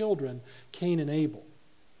about their children, Cain and Abel.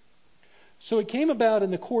 So it came about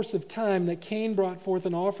in the course of time that Cain brought forth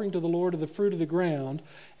an offering to the Lord of the fruit of the ground.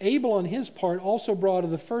 Abel on his part also brought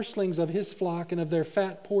of the firstlings of his flock and of their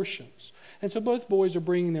fat portions. And so both boys are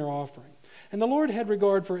bringing their offering. And the Lord had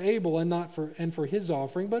regard for Abel and for his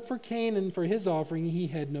offering, but for Cain and for his offering he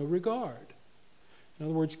had no regard. In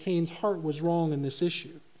other words, Cain's heart was wrong in this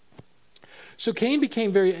issue. So Cain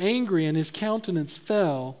became very angry, and his countenance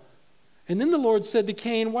fell. And then the Lord said to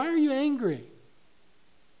Cain, why are you angry?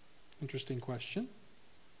 Interesting question.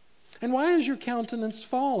 And why has your countenance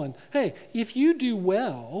fallen? Hey, if you do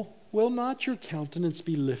well, will not your countenance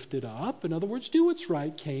be lifted up? In other words, do what's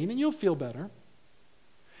right, Cain, and you'll feel better.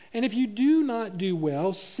 And if you do not do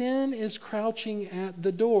well, sin is crouching at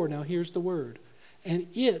the door. Now here's the word. And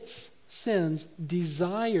its, sin's,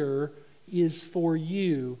 desire is for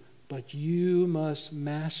you, but you must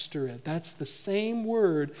master it. That's the same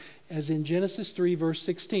word as in Genesis 3, verse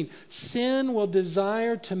 16. Sin will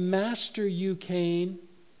desire to master you, Cain,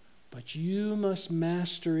 but you must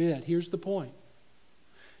master it. Here's the point.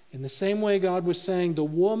 In the same way God was saying the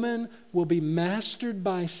woman will be mastered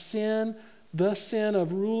by sin, the sin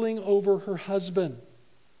of ruling over her husband.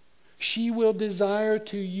 She will desire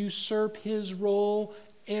to usurp his role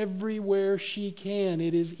everywhere she can.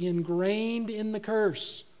 It is ingrained in the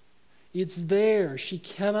curse. It's there. She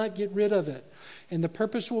cannot get rid of it. And the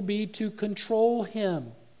purpose will be to control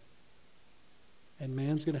him. And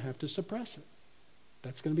man's going to have to suppress it.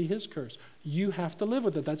 That's going to be his curse. You have to live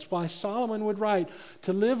with it. That's why Solomon would write,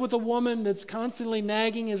 to live with a woman that's constantly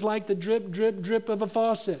nagging is like the drip, drip, drip of a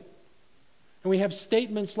faucet. And we have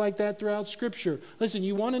statements like that throughout Scripture. Listen,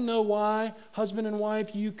 you want to know why, husband and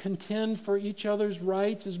wife, you contend for each other's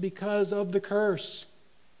rights is because of the curse.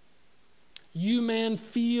 You, man,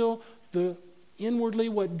 feel inwardly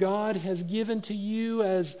what God has given to you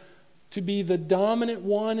as to be the dominant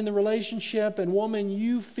one in the relationship. And woman,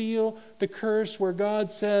 you feel the curse where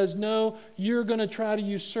God says, no, you're going to try to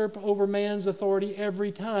usurp over man's authority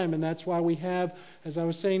every time. And that's why we have, as I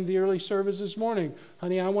was saying in the early service this morning,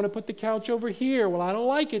 honey, I want to put the couch over here. Well, I don't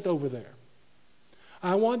like it over there.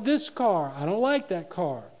 I want this car. I don't like that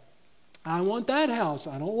car. I want that house.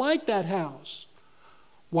 I don't like that house.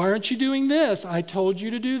 Why aren't you doing this? I told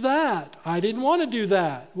you to do that. I didn't want to do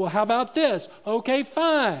that. Well, how about this? Okay,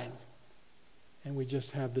 fine. And we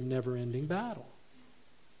just have the never-ending battle.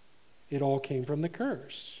 It all came from the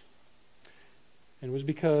curse. And it was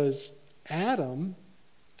because Adam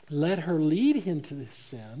let her lead him to this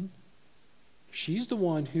sin. She's the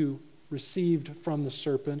one who received from the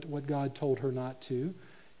serpent what God told her not to.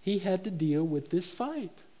 He had to deal with this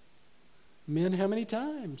fight. Men, how many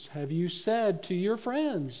times have you said to your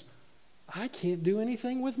friends, I can't do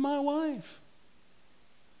anything with my wife.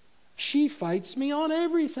 She fights me on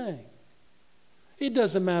everything. It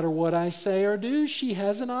doesn't matter what I say or do. She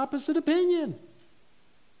has an opposite opinion.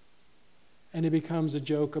 And it becomes a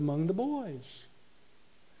joke among the boys.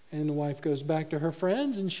 And the wife goes back to her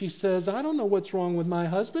friends and she says, I don't know what's wrong with my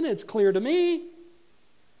husband. It's clear to me.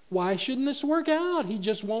 Why shouldn't this work out? He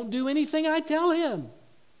just won't do anything I tell him.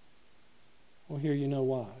 Well, here you know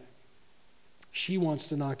why. She wants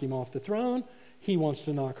to knock him off the throne. He wants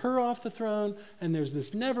to knock her off the throne. And there's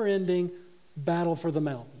this never-ending battle for the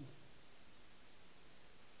mountain.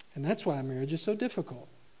 And that's why marriage is so difficult.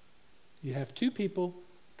 You have two people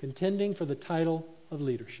contending for the title of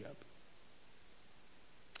leadership,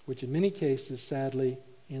 which in many cases, sadly,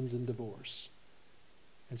 ends in divorce.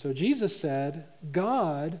 And so Jesus said,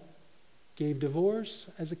 God gave divorce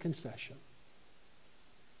as a concession.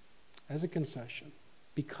 As a concession.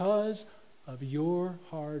 Because of your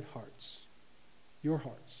hard hearts. Your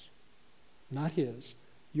hearts. Not his.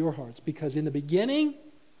 Your hearts. Because in the beginning,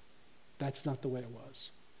 that's not the way it was.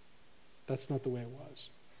 That's not the way it was.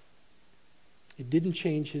 It didn't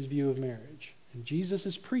change his view of marriage. And Jesus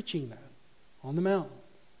is preaching that on the mountain.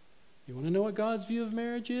 You want to know what God's view of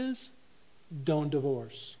marriage is? Don't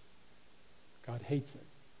divorce. God hates it.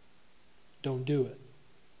 Don't do it.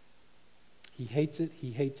 He hates it,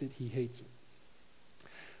 he hates it, he hates it.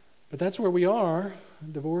 But that's where we are.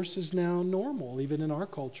 Divorce is now normal, even in our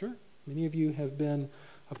culture. Many of you have been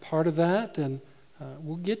a part of that, and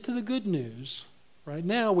we'll get to the good news. Right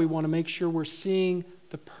now, we want to make sure we're seeing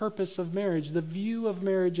the purpose of marriage, the view of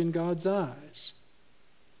marriage in God's eyes.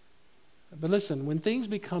 But listen, when things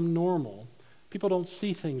become normal, people don't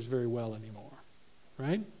see things very well anymore,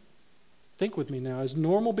 right? Think with me now. As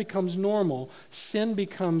normal becomes normal, sin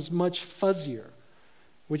becomes much fuzzier,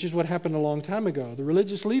 which is what happened a long time ago. The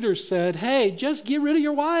religious leaders said, hey, just get rid of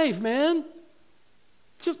your wife, man.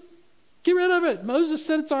 Just get rid of it. Moses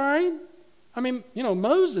said it's all right. I mean,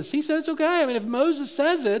 Moses, he said it's okay. I mean, if Moses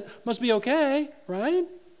says it, must be okay, right?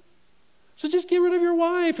 So just get rid of your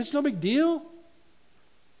wife. It's no big deal.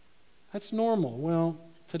 That's normal. Well,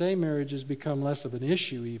 today marriage has become less of an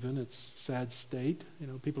issue even. It's a sad state.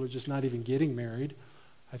 People are just not even getting married.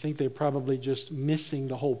 I think they're probably just missing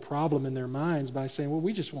the whole problem in their minds by saying, well,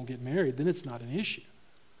 we just won't get married. Then it's not an issue.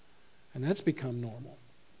 And that's become normal.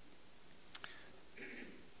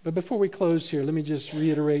 But before we close here, let me just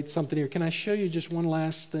reiterate something here. Can I show you just one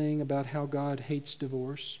last thing about how God hates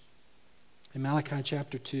divorce? In Malachi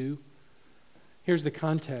chapter 2, here's the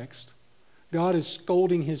context. God is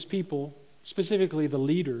scolding his people, specifically the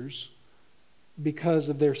leaders, because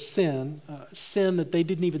of their sin that they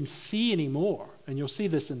didn't even see anymore. And you'll see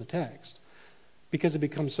this in the text, because it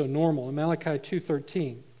becomes so normal. In Malachi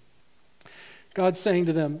 2:13, God's saying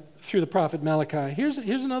to them through the prophet Malachi, here's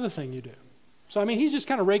another thing you do. So, he's just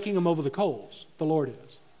kind of raking them over the coals, the Lord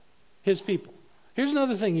is, his people. Here's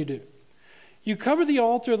another thing you do. You cover the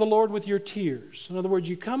altar of the Lord with your tears. In other words,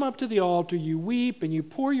 you come up to the altar, you weep, and you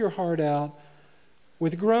pour your heart out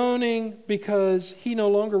with groaning because he no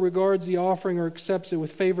longer regards the offering or accepts it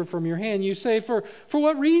with favor from your hand. You say, for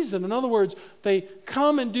what reason? In other words, they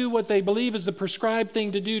come and do what they believe is the prescribed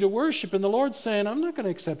thing to do to worship, and the Lord's saying, I'm not going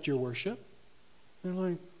to accept your worship. They're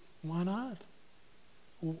like, why not?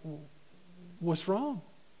 What's wrong?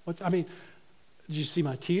 Did you see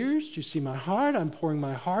my tears? Did you see my heart? I'm pouring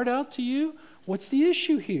my heart out to you. What's the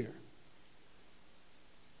issue here?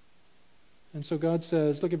 And so God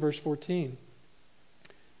says, look at verse 14.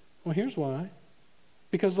 Well, here's why.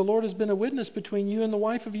 Because the Lord has been a witness between you and the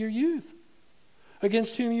wife of your youth,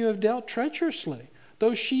 against whom you have dealt treacherously.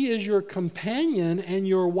 Though she is your companion and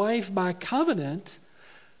your wife by covenant.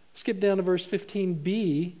 Skip down to verse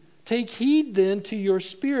 15b. Take heed then to your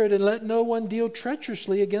spirit and let no one deal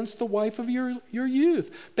treacherously against the wife of your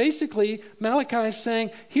youth. Basically, Malachi is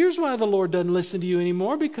saying, here's why the Lord doesn't listen to you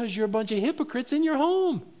anymore, because you're a bunch of hypocrites in your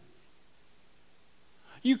home.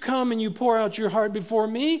 You come and you pour out your heart before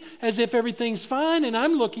me as if everything's fine, and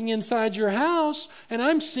I'm looking inside your house and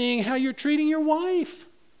I'm seeing how you're treating your wife.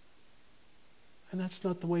 And that's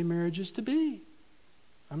not the way marriage is to be.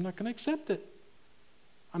 I'm not going to accept it.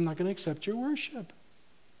 I'm not going to accept your worship.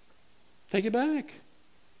 Take it back.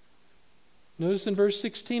 Notice in verse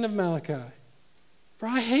 16 of Malachi, for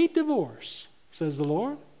I hate divorce, says the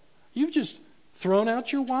Lord. You've just thrown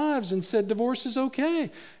out your wives and said divorce is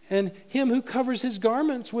okay. And him who covers his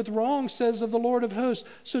garments with wrong says of the Lord of hosts,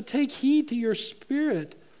 so take heed to your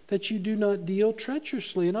spirit that you do not deal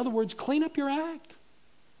treacherously. In other words, clean up your act.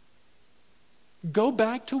 Go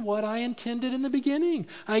back to what I intended in the beginning.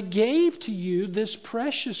 I gave to you this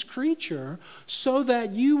precious creature so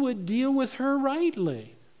that you would deal with her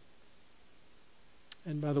rightly.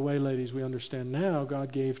 And by the way, ladies, we understand now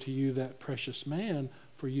God gave to you that precious man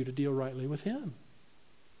for you to deal rightly with him.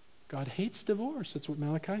 God hates divorce. That's what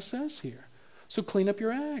Malachi says here. So clean up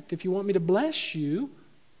your act. If you want me to bless you,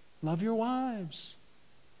 love your wives.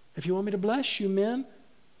 If you want me to bless you, men,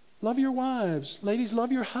 love your wives. Ladies,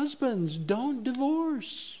 love your husbands. Don't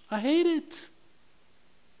divorce. I hate it.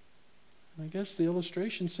 I guess the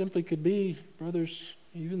illustration simply could be, brothers,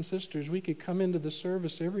 even sisters, we could come into the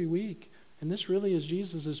service every week. And this really is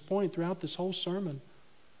Jesus' point throughout this whole sermon.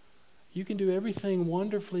 You can do everything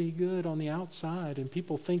wonderfully good on the outside, and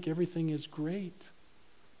people think everything is great.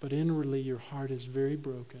 But inwardly, your heart is very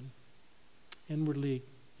broken. Inwardly,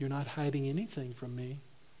 you're not hiding anything from me,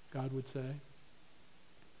 God would say.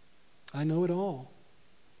 I know it all.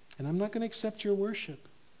 And I'm not going to accept your worship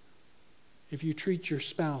if you treat your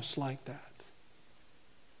spouse like that.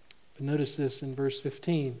 But notice this in verse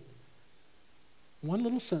 15. One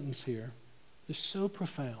little sentence here is so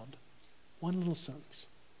profound. One little sentence.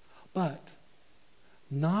 But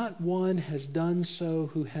not one has done so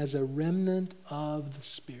who has a remnant of the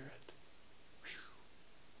Spirit.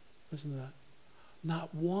 Listen to that.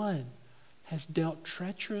 Not one has dealt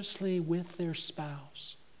treacherously with their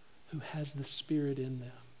spouse who has the Spirit in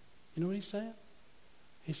them. You know what he's saying?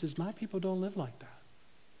 He says, my people don't live like that.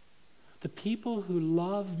 The people who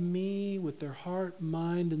love me with their heart,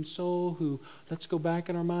 mind, and soul, who, let's go back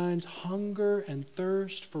in our minds, hunger and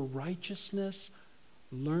thirst for righteousness,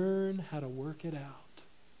 learn how to work it out.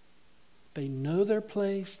 They know their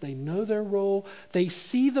place. They know their role. They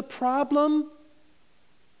see the problem.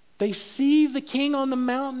 They see the king on the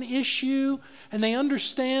mountain issue, and they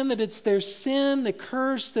understand that it's their sin, the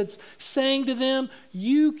curse that's saying to them,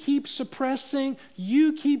 you keep suppressing,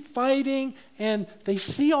 you keep fighting, and they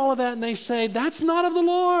see all of that and they say, that's not of the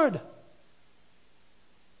Lord.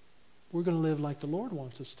 We're going to live like the Lord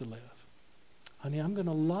wants us to live. Honey, I'm going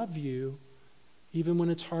to love you even when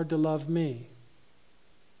it's hard to love me.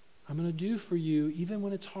 I'm going to do for you even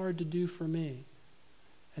when it's hard to do for me.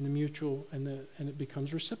 And the mutual, and it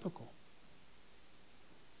becomes reciprocal.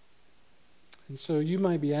 And so you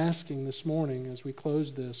might be asking this morning as we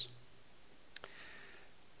close this,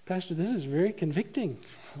 Pastor, this is very convicting.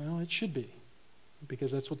 Well, it should be, because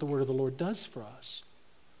that's what the word of the Lord does for us.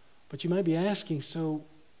 But you might be asking, so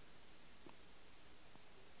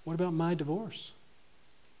what about my divorce?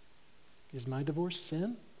 Is my divorce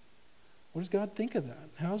sin? What does God think of that?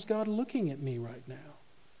 How's God looking at me right now?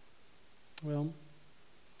 Well,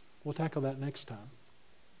 we'll tackle that next time.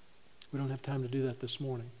 We don't have time to do that this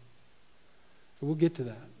morning. So we'll get to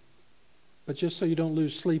that. But just so you don't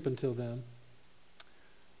lose sleep until then,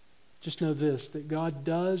 just know this, that God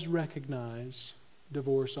does recognize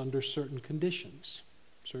divorce under certain conditions,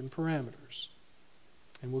 certain parameters.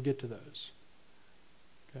 And we'll get to those.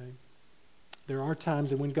 Okay? There are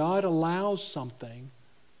times, and when God allows something,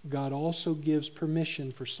 God also gives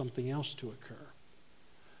permission for something else to occur.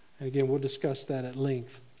 And again, we'll discuss that at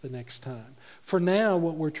length the next time. For now,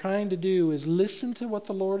 what we're trying to do is listen to what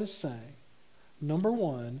the Lord is saying. Number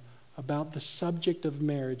one, about the subject of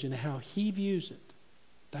marriage and how He views it.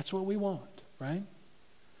 That's what we want, right?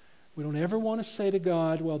 We don't ever want to say to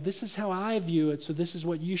God, well, this is how I view it, so this is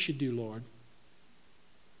what you should do, Lord.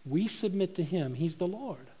 We submit to Him. He's the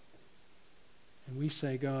Lord. And we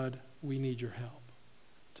say, God, we need your help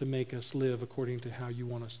to make us live according to how you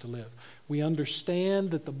want us to live. We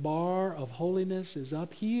understand that the bar of holiness is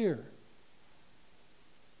up here.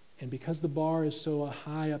 And because the bar is so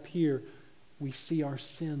high up here, we see our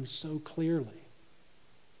sins so clearly.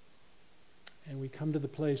 And we come to the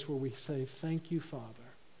place where we say, thank you, Father,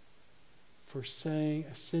 for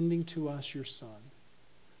sending to us your Son,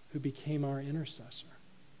 who became our intercessor.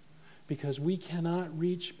 Because we cannot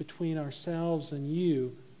reach between ourselves and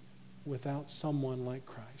you without someone like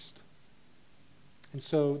Christ. And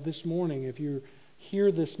so this morning, if you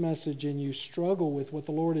hear this message and you struggle with what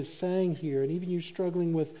the Lord is saying here, and even you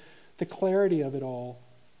struggling with the clarity of it all,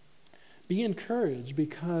 be encouraged,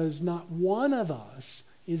 because not one of us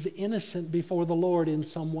is innocent before the Lord in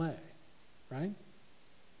some way, right?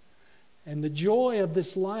 And the joy of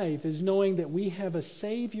this life is knowing that we have a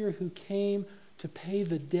Savior who came to pay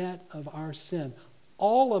the debt of our sin,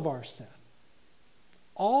 all of our sin.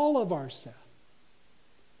 All of our sin.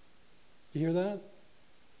 You hear that?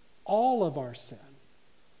 All of our sin.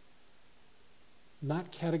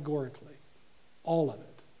 Not categorically. All of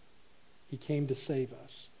it. He came to save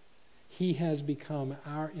us. He has become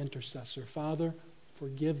our intercessor. Father,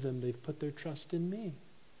 forgive them. They've put their trust in me.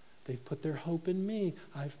 They've put their hope in me.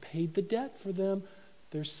 I've paid the debt for them.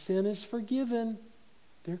 Their sin is forgiven.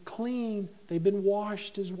 They're clean. They've been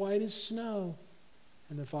washed as white as snow.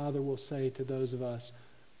 And the Father will say to those of us,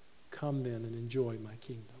 come then and enjoy my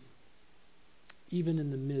kingdom. Even in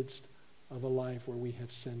the midst of a life where we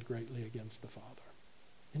have sinned greatly against the Father.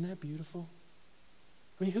 Isn't that beautiful?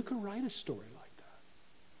 I mean, who could write a story like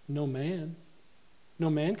that? No man.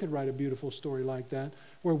 No man could write a beautiful story like that,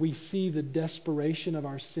 where we see the desperation of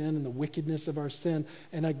our sin and the wickedness of our sin,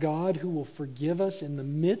 and a God who will forgive us in the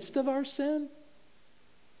midst of our sin.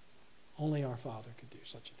 Only our Father could do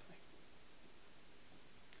such a thing.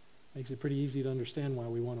 Makes it pretty easy to understand why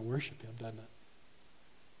we want to worship Him, doesn't it?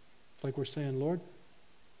 It's like we're saying, Lord,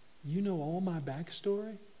 you know all my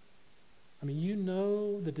backstory. I mean, you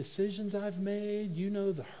know the decisions I've made. You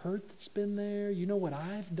know the hurt that's been there. You know what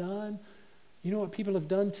I've done. You know what people have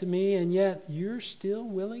done to me, and yet you're still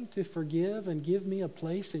willing to forgive and give me a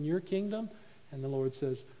place in your kingdom? And the Lord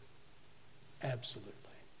says, absolutely.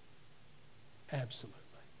 Absolutely.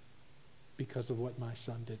 Because of what my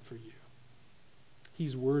Son did for you.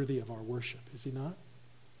 He's worthy of our worship, is He not?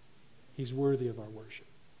 He's worthy of our worship.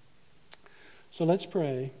 So let's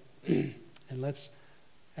pray, and let's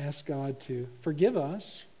ask God to forgive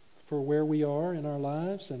us for where we are in our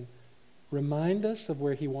lives and remind us of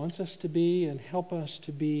where He wants us to be and help us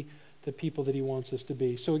to be the people that He wants us to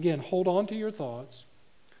be. So again, hold on to your thoughts.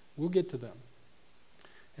 We'll get to them.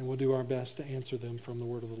 And we'll do our best to answer them from the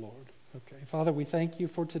Word of the Lord. Okay. Father, we thank You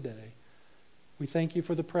for today. We thank You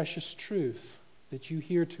for the precious truth that You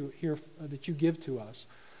that You give to us.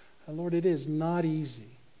 Lord, it is not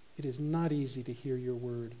easy. It is not easy to hear Your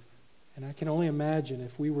Word. And I can only imagine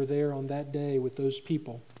if we were there on that day with those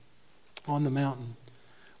people on the mountain,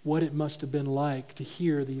 what it must have been like to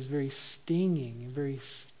hear these very stinging and very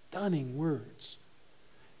stunning words.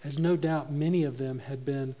 As no doubt many of them had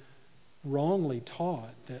been wrongly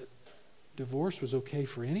taught that divorce was okay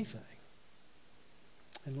for anything.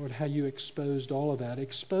 And Lord, how You exposed all of that.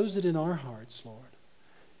 Expose it in our hearts, Lord.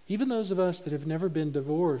 Even those of us that have never been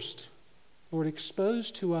divorced, Lord,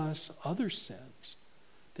 expose to us other sins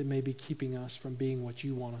that may be keeping us from being what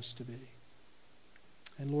You want us to be.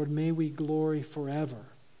 And Lord, may we glory forever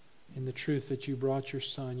in the truth that You brought Your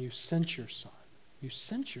Son. You sent Your Son. You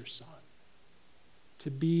sent Your Son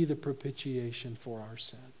to be the propitiation for our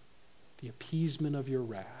sin, the appeasement of Your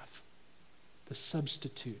wrath, the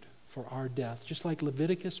substitute for our death. Just like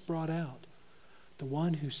Leviticus brought out, the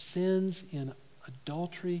one who sins in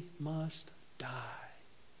adultery must die.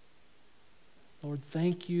 Lord,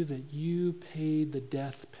 thank You that You paid the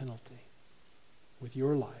death penalty with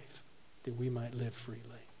Your life that we might live freely.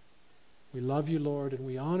 We love You, Lord, and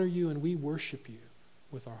we honor You, and we worship You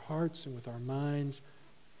with our hearts and with our minds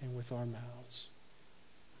and with our mouths.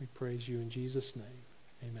 We praise You in Jesus' name.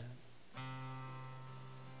 Amen.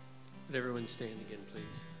 Would everyone stand again,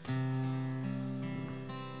 please?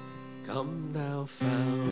 Come thou fount